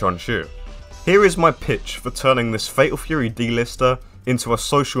Jin Chonshu. Here is my pitch for turning this Fatal Fury D-lister into a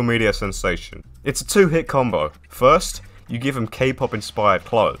social media sensation. It's a 2-hit combo. First, you give him K-pop inspired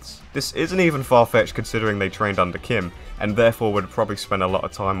clothes. This isn't even far-fetched considering they trained under Kim, and therefore would probably spend a lot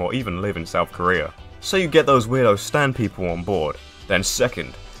of time or even live in South Korea. So you get those weirdo stan people on board. Then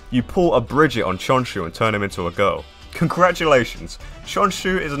second, you pull a Bridget on Chonshu and turn him into a girl. Congratulations,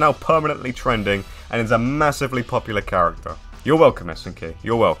 Chonshu is now permanently trending and is a massively popular character. You're welcome, SNK,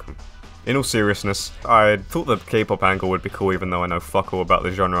 you're welcome. In all seriousness, I thought the K-pop angle would be cool even though I know fuck all about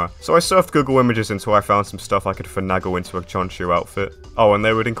the genre, so I surfed Google Images until I found some stuff I could finagle into a Chonshu outfit. Oh, and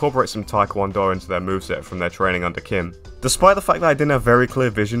they would incorporate some Taekwondo into their moveset from their training under Kim. Despite the fact that I didn't have very clear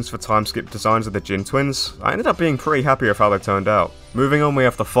visions for time-skip designs of the Jin twins, I ended up being pretty happy with how they turned out. Moving on, we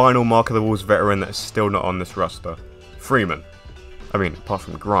have the final Mark of the Wolves veteran that is still not on this roster, Freeman. I mean, apart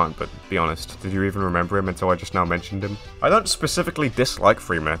from Grant, but be honest, did you even remember him until I just now mentioned him? I don't specifically dislike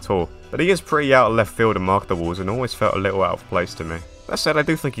Freeman at all, but he is pretty out of left field in Mark of the Wolves and always felt a little out of place to me. That said, I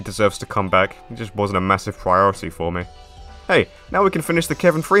do think he deserves to come back, he just wasn't a massive priority for me. Hey, now we can finish the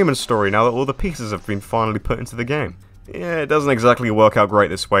Kevin Freeman story now that all the pieces have been finally put into the game. Yeah, it doesn't exactly work out great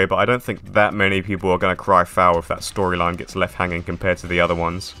this way, but I don't think that many people are going to cry foul if that storyline gets left hanging compared to the other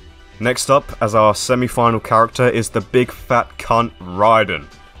ones. Next up, as our semi-final character, is the big fat cunt Raiden.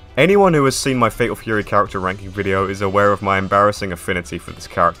 Anyone who has seen my Fatal Fury character ranking video is aware of my embarrassing affinity for this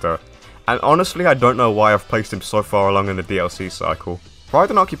character, and honestly I don't know why I've placed him so far along in the DLC cycle.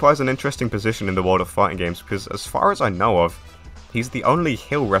 Raiden occupies an interesting position in the world of fighting games because, as far as I know of, he's the only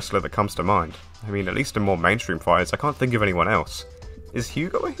hill wrestler that comes to mind. I mean, at least in more mainstream fighters, I can't think of anyone else. Is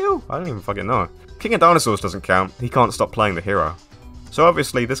Hugo a hill? I don't even fucking know. King of Dinosaurs doesn't count, he can't stop playing the hero. So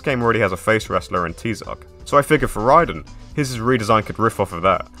obviously, this game already has a face wrestler in T-Zog. So I figured for Raiden, his redesign could riff off of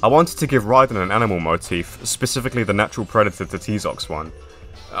that. I wanted to give Raiden an animal motif, specifically the natural predator to T-Zog's one.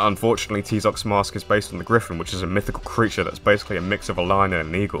 Unfortunately, T-Zog's mask is based on the griffin, which is a mythical creature that's basically a mix of a lion and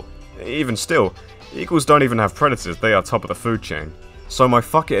an eagle. Even still, eagles don't even have predators, they are top of the food chain. So my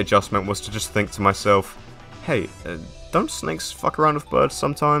fuck it adjustment was to just think to myself, hey, don't snakes fuck around with birds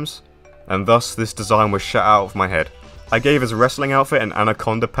sometimes? And thus this design was shut out of my head. I gave his wrestling outfit an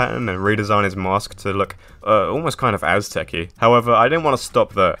anaconda pattern and redesigned his mask to look almost kind of Aztec-y. However, I didn't want to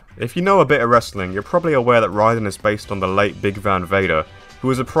stop there. If you know a bit of wrestling, you're probably aware that Raiden is based on the late Big Van Vader, who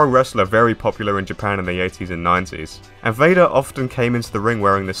was a pro wrestler very popular in Japan in the 80s and 90s. And Vader often came into the ring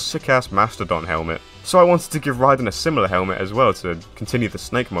wearing this sick-ass Mastodon helmet. So I wanted to give Raiden a similar helmet as well to continue the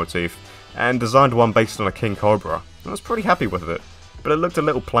snake motif, and designed one based on a King Cobra. I was pretty happy with it, but it looked a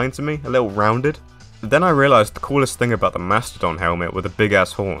little plain to me, a little rounded. Then I realised the coolest thing about the Mastodon helmet were the big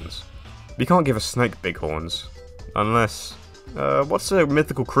ass horns. You can't give a snake big horns. Unless... what's a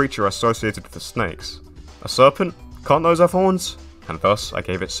mythical creature associated with the snakes? A serpent? Can't those have horns? And thus, I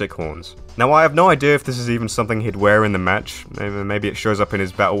gave it sick horns. Now I have no idea if this is even something he'd wear in the match, maybe it shows up in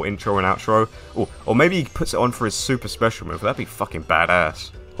his battle intro and outro, or maybe he puts it on for his super special move, that'd be fucking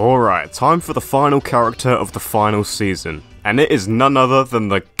badass. Alright, time for the final character of the final season, and it is none other than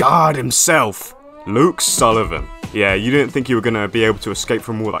the God himself, Luke Sullivan. Yeah, you didn't think you were gonna be able to escape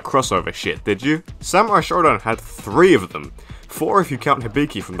from all that crossover shit, did you? Samurai Shodown had 3 of them. 4 if you count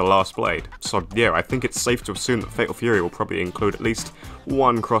Hibiki from The Last Blade, so yeah, I think it's safe to assume that Fatal Fury will probably include at least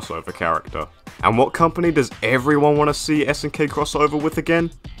 1 crossover character. And what company does everyone want to see SNK crossover with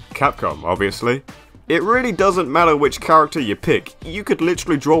again? Capcom, obviously. It really doesn't matter which character you pick, you could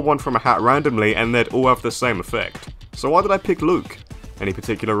literally draw one from a hat randomly and they'd all have the same effect. So why did I pick Luke? Any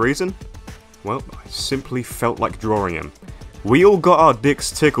particular reason? Well, I simply felt like drawing him. We all got our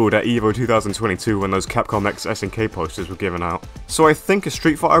dicks tickled at EVO 2022 when those Capcom X SNK posters were given out, so I think a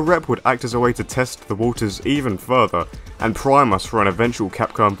Street Fighter rep would act as a way to test the waters even further, and prime us for an eventual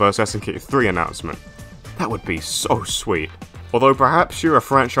Capcom vs SNK 3 announcement. That would be so sweet. Although perhaps you're a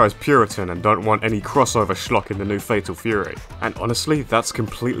franchise puritan and don't want any crossover schlock in the new Fatal Fury. And honestly, that's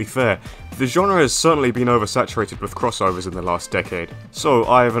completely fair. The genre has certainly been oversaturated with crossovers in the last decade, so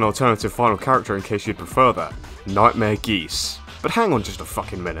I have an alternative final character in case you'd prefer that. Nightmare Geese. But hang on just a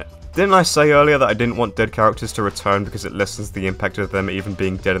fucking minute. Didn't I say earlier that I didn't want dead characters to return because it lessens the impact of them even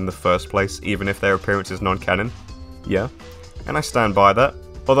being dead in the first place, even if their appearance is non-canon? Yeah, and I stand by that.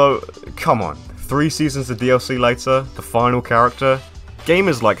 Although, come on, 3 seasons of DLC later, the final character? Game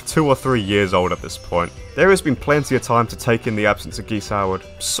is like 2 or 3 years old at this point. There has been plenty of time to take in the absence of Geese Howard.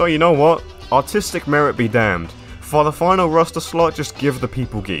 So you know what? Artistic merit be damned. For the final roster slot, just give the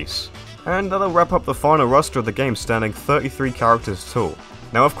people Geese. And that'll wrap up the final roster of the game standing 33 characters tall.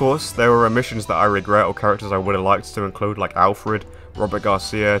 Now of course, there were omissions that I regret or characters I would have liked to include like Alfred, Robert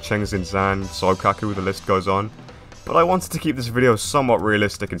Garcia, Cheng Xin-Zan, Sokaku, the list goes on. But I wanted to keep this video somewhat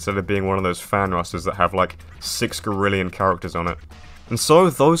realistic instead of being one of those fan rosters that have like 6 gorillion characters on it. And so,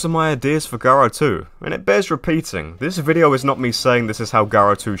 those are my ideas for Garo 2, and it bears repeating, this video is not me saying this is how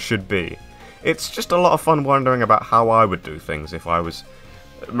Garo 2 should be. It's just a lot of fun wondering about how I would do things if I was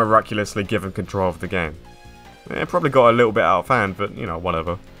miraculously given control of the game. It probably got a little bit out of hand, but you know,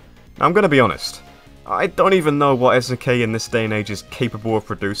 whatever. Now, I'm gonna be honest, I don't even know what SNK in this day and age is capable of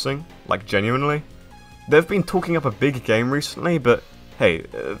producing, like genuinely. They've been talking up a big game recently, but hey,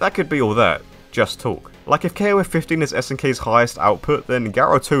 that could be all that, just talk. Like if KOF 15 is SNK's highest output, then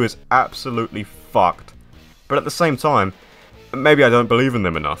Garo 2 is absolutely fucked. But at the same time, maybe I don't believe in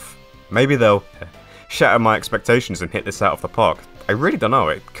them enough. Maybe they'll shatter my expectations and hit this out of the park. I really don't know,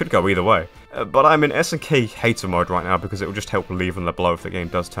 it could go either way. But I'm in SNK hater mode right now because it will just help leaven the blow if the game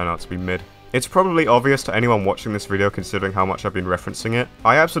does turn out to be mid. It's probably obvious to anyone watching this video considering how much I've been referencing it.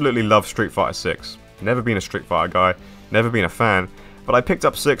 I absolutely love Street Fighter 6. Never been a Street Fighter guy, never been a fan, But I picked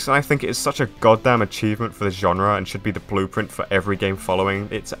up 6 and I think it is such a goddamn achievement for the genre and should be the blueprint for every game following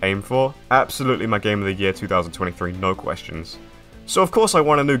it to aim for. Absolutely my game of the year 2023, no questions. So of course I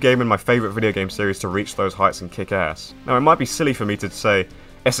want a new game in my favourite video game series to reach those heights and kick ass. Now it might be silly for me to say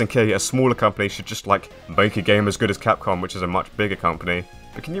SNK, a smaller company, should just like make a game as good as Capcom, which is a much bigger company,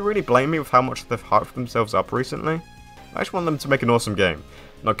 but can you really blame me with how much they've hyped themselves up recently? I just want them to make an awesome game.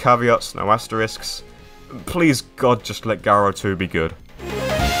 No caveats, no asterisks. Please God, just let Garo 2 be good.